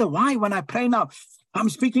 You'll wonder why when I pray now, I'm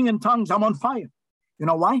speaking in tongues, I'm on fire. You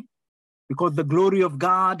know why? Because the glory of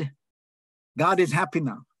God is happy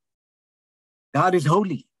now. God is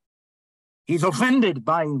holy. He's offended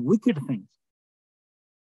by wicked things.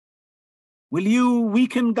 Will you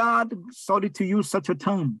weaken God? Sorry to use such a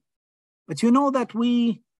term. But you know that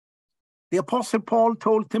the Apostle Paul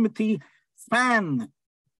told Timothy, fan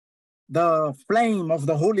the flame of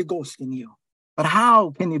the Holy Ghost in you. But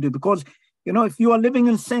how can you do? Because, if you are living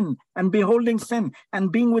in sin and beholding sin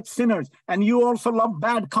and being with sinners, and you also love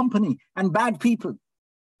bad company and bad people,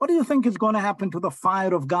 what do you think is going to happen to the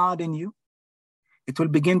fire of God in you? It will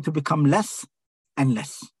begin to become less and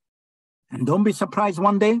less. And don't be surprised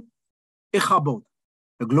one day, ichabod,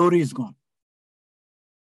 the glory is gone.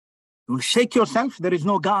 You will shake yourself, there is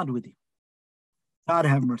no God with you. God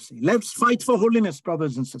have mercy. Let's fight for holiness,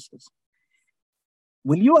 brothers and sisters.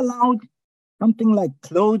 Will you allow something like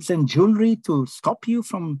clothes and jewelry to stop you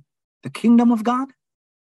from the kingdom of God?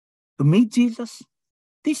 To meet Jesus?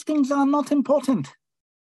 These things are not important.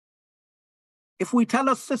 If we tell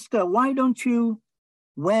a sister, why don't you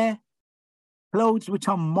wear clothes which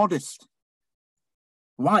are modest?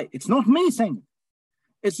 Why? It's not me saying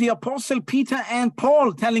it. It's the Apostle Peter and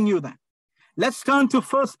Paul telling you that. Let's turn to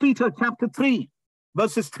 1 Peter chapter 3,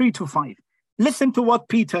 verses 3 to 5. Listen to what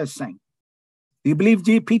Peter is saying. Do you believe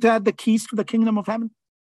Peter had the keys to the kingdom of heaven?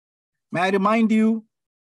 May I remind you,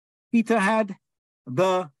 Peter had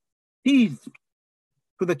the keys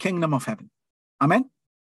to the kingdom of heaven. Amen?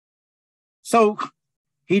 So,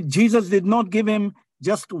 Jesus did not give him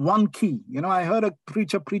just one key. I heard a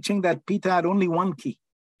preacher preaching that Peter had only one key.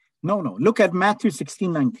 No. Look at Matthew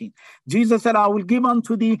 16:19. Jesus said, I will give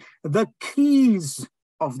unto thee the keys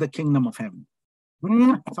of the kingdom of heaven.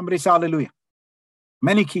 Somebody say hallelujah.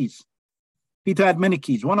 Many keys. Peter had many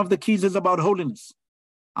keys. One of the keys is about holiness.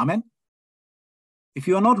 Amen. If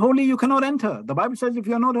you are not holy, you cannot enter. The Bible says if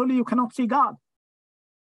you are not holy, you cannot see God.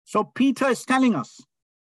 So Peter is telling us,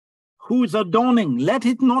 who is adorning, let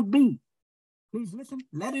it not be. Please listen,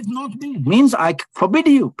 let it not be. Means I forbid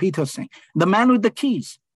you, Peter's saying. The man with the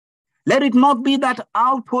keys. Let it not be that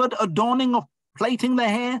outward adorning of plaiting the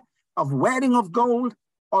hair, of wearing of gold,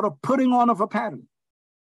 or of putting on of apparel.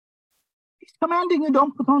 He's commanding you,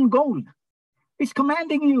 don't put on gold. He's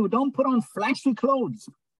commanding you, don't put on flashy clothes.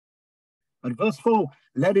 But verse 4,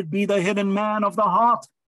 let it be the hidden man of the heart.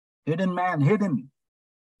 Hidden man, hidden.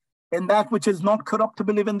 In that which is not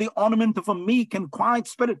corruptible, even the ornament of a meek and quiet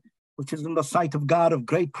spirit, which is in the sight of God of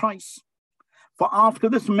great price. For after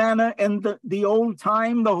this manner in the old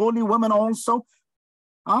time, the holy women also.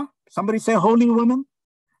 Somebody say holy women.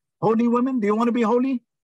 Holy women, do you want to be holy?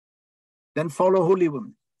 Then follow holy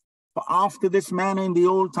women. For after this manner in the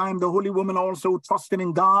old time, the holy women also trusted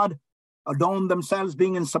in God, adorned themselves,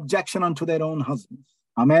 being in subjection unto their own husbands.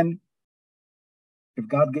 Amen. If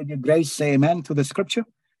God gave you grace, say amen to the scripture.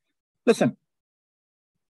 Listen,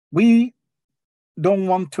 we don't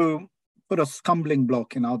want to put a stumbling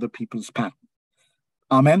block in other people's path.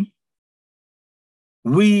 Amen.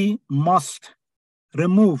 We must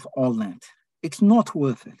remove all that. It's not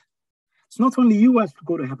worth it. It's not only you have to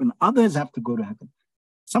go to heaven, others have to go to heaven.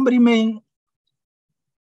 Somebody may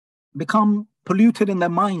become polluted in their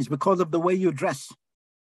minds because of the way you dress.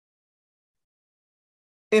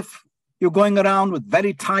 If you're going around with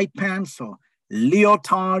very tight pants or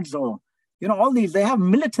leotards or, all these, they have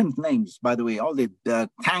militant names, by the way, all the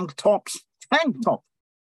tank tops. Tank top.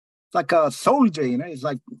 It's like a soldier, it's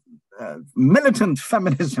like militant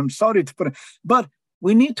feminism. Sorry to put it. But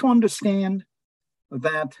we need to understand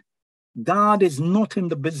that God is not in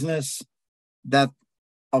the business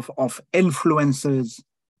of influencers.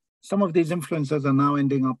 Some of these influencers are now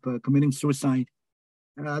ending up committing suicide.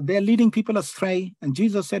 They're leading people astray. And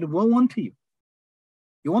Jesus said, woe unto you.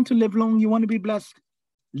 You want to live long, you want to be blessed.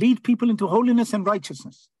 Lead people into holiness and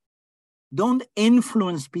righteousness. Don't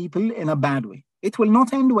influence people in a bad way. It will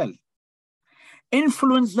not end well.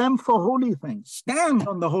 Influence them for holy things. Stand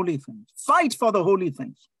on the holy things. Fight for the holy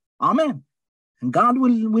things. Amen. And God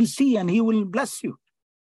will see and he will bless you.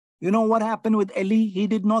 You know what happened with Eli? He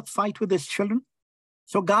did not fight with his children.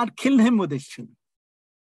 So God killed him with his children.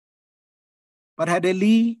 But had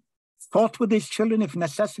Eli fought with his children, if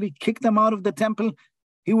necessary, kicked them out of the temple,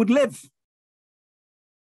 he would live.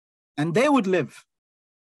 And they would live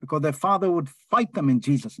because their father would fight them in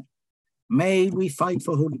Jesus' name. May we fight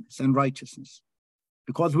for holiness and righteousness.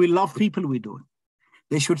 Because we love people, we do it.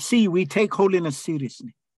 They should see we take holiness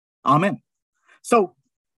seriously. Amen. So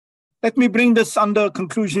let me bring this under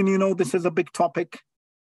conclusion. This is a big topic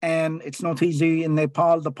and it's not easy. In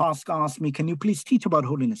Nepal, the pastor asked me, can you please teach about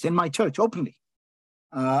holiness in my church openly?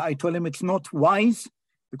 I told him it's not wise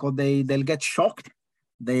because they'll get shocked.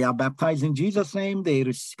 They are baptized in Jesus' name.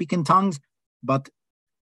 They speak in tongues, but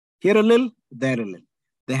here a little, there a little.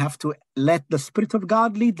 They have to let the Spirit of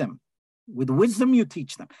God lead them. With wisdom, you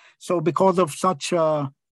teach them. So because of such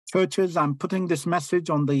churches, I'm putting this message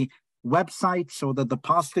on the website so that the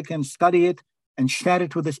pastor can study it and share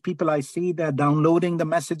it with his people. I see they're downloading the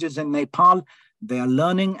messages in Nepal. They are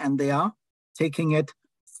learning and they are taking it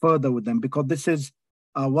further with them because this is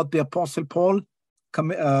what the Apostle Paul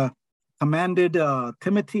commanded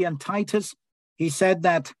Timothy and Titus. He said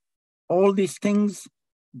that all these things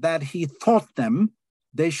that he taught them,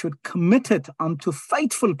 they should commit it unto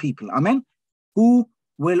faithful people, amen, who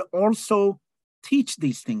will also teach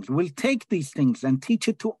these things, will take these things and teach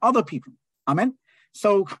it to other people, amen.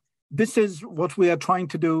 So this is what we are trying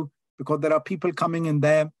to do because there are people coming in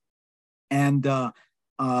there and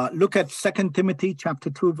look at 2 Timothy chapter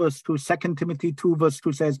 2 verse 2. 2 Timothy 2 verse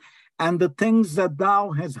 2 says, and the things that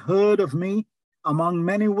thou hast heard of me among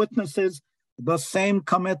many witnesses, the same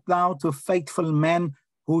commit thou to faithful men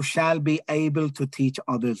who shall be able to teach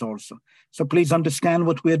others also. So please understand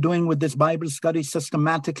what we're doing with this Bible study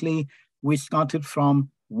systematically. We started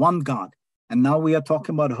from one God, and now we are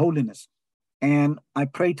talking about holiness. And I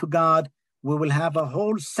pray to God, we will have a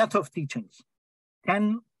whole set of teachings,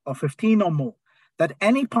 10 or 15 or more, that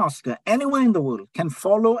any pastor anywhere in the world can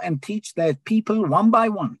follow and teach their people one by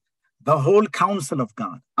one, the whole counsel of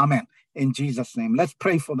God. Amen. In Jesus' name. Let's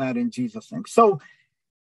pray for that in Jesus' name. So,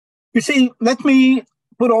 you see, let me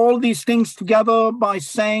put all these things together by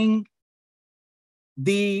saying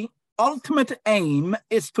the ultimate aim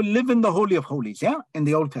is to live in the Holy of Holies, in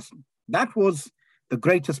the Old Testament. That was the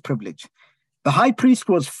greatest privilege. The high priest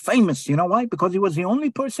was famous. You know why? Because he was the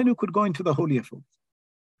only person who could go into the Holy of Holies.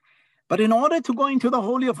 But in order to go into the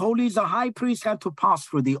Holy of Holies, the high priest had to pass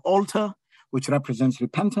through the altar, which represents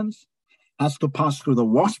repentance, has to pass through the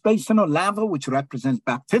wash basin or laver, which represents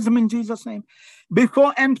baptism in Jesus' name,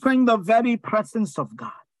 before entering the very presence of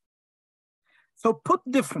God. So put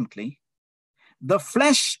differently, the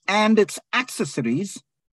flesh and its accessories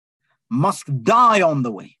must die on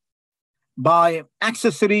the way. By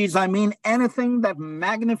accessories, I mean anything that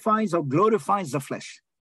magnifies or glorifies the flesh.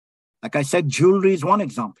 Like I said, jewelry is one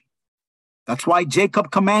example. That's why Jacob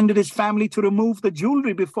commanded his family to remove the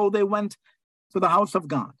jewelry before they went to the house of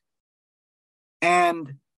God.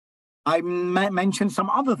 And I mentioned some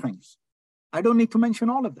other things. I don't need to mention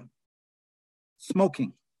all of them.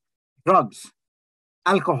 Smoking, drugs,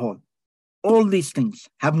 alcohol, All these things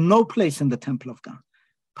have no place in the temple of God.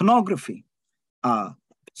 Pornography,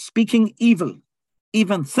 speaking evil,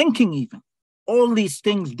 even thinking evil. All these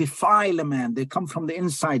things defile a man. They come from the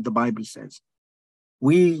inside, the Bible says.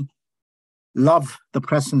 We love the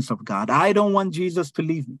presence of God. I don't want Jesus to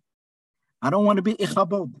leave me. I don't want to be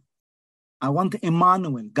Ichabod. I want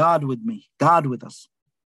Emmanuel, God with me, God with us.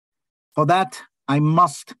 For that, I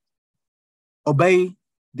must obey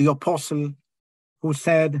the apostle who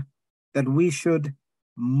said that we should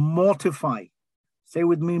mortify, say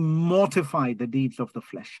with me, mortify the deeds of the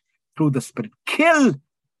flesh through the Spirit. Kill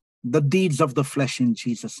the deeds of the flesh in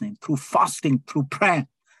Jesus' name, through fasting, through prayer.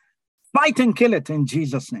 Fight and kill it in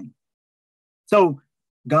Jesus' name. So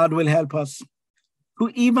God will help us. To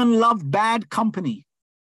even love bad company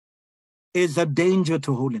is a danger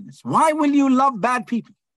to holiness. Why will you love bad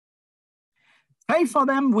people? Pray for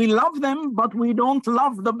them, we love them, but we don't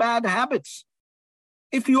love the bad habits.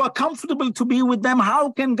 If you are comfortable to be with them,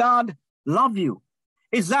 how can God love you?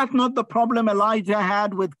 Is that not the problem Elijah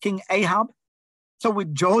had with King Ahab? So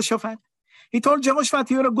with Jehoshaphat, he told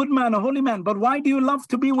Jehoshaphat, you're a good man, a holy man, but why do you love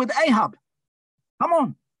to be with Ahab? Come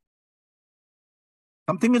on.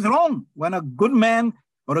 Something is wrong when a good man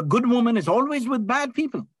or a good woman is always with bad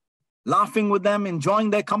people, laughing with them, enjoying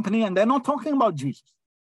their company, and they're not talking about Jesus.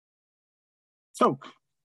 So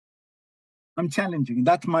I'm challenging.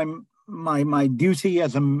 That's my duty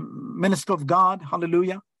as a minister of God.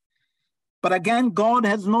 Hallelujah. But again, God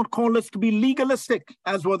has not called us to be legalistic,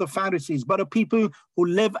 as were the Pharisees, but a people who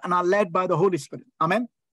live and are led by the Holy Spirit. Amen.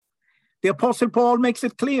 The Apostle Paul makes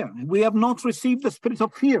it clear. We have not received the spirit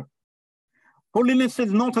of fear. Holiness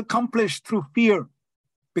is not accomplished through fear,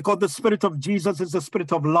 because the Spirit of Jesus is the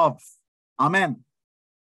Spirit of love. Amen.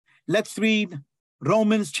 Let's read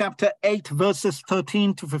Romans chapter 8, verses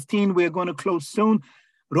 13 to 15. We're going to close soon.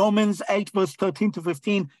 Romans 8, verse 13 to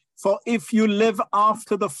 15. For if you live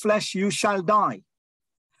after the flesh, you shall die.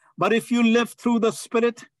 But if you live through the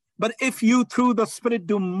Spirit, but if you through the Spirit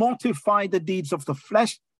do mortify the deeds of the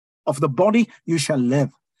flesh, of the body, you shall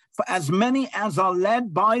live. For as many as are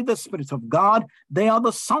led by the Spirit of God, they are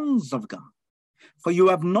the sons of God. For you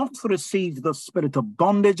have not received the spirit of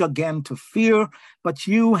bondage again to fear, but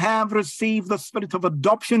you have received the spirit of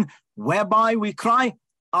adoption, whereby we cry,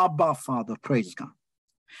 Abba, Father. Praise God.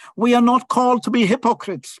 We are not called to be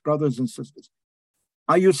hypocrites, brothers and sisters.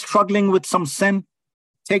 Are you struggling with some sin?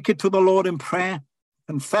 Take it to the Lord in prayer,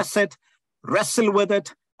 confess it, wrestle with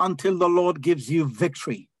it until the Lord gives you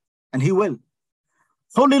victory, and He will.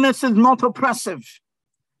 Holiness is not oppressive,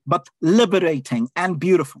 but liberating and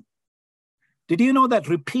beautiful. Did you know that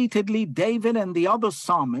repeatedly David and the other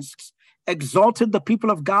psalmists exhorted the people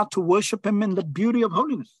of God to worship Him in the beauty of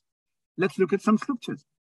holiness? Let's look at some scriptures.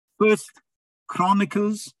 First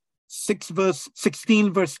Chronicles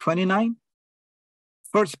 16, verse 29.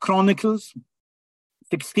 First Chronicles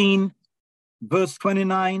 16, verse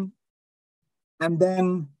 29. And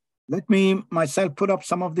then let me myself put up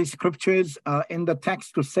some of these scriptures in the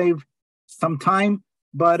text to save some time.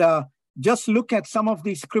 But just look at some of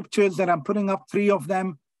these scriptures that I'm putting up, 3 of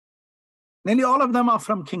them. Nearly all of them are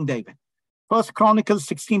from King David. First Chronicles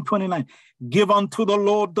 16:29. Give unto the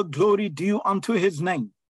Lord the glory due unto His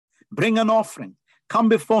name. Bring an offering. Come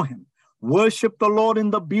before Him. Worship the Lord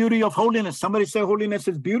in the beauty of holiness. Somebody say holiness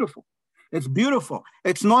is beautiful. It's beautiful.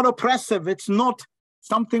 It's not oppressive. It's not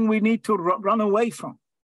something we need to run away from.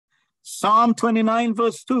 Psalm 29,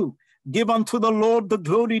 verse 2. Give unto the Lord the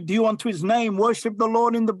glory due unto His name. Worship the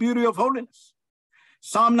Lord in the beauty of holiness.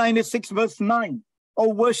 Psalm 96, verse 9. Oh,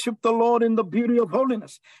 worship the Lord in the beauty of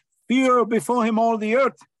holiness. Fear before Him all the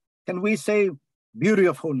earth. Can we say beauty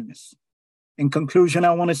of holiness? In conclusion,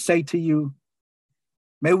 I want to say to you,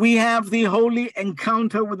 may we have the holy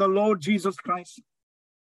encounter with the Lord Jesus Christ.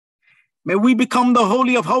 May we become the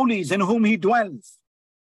Holy of Holies in whom He dwells.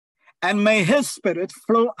 And may His Spirit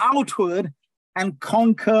flow outward and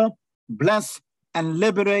conquer, bless, and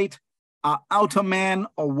liberate our outer man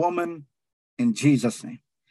or woman in Jesus' name.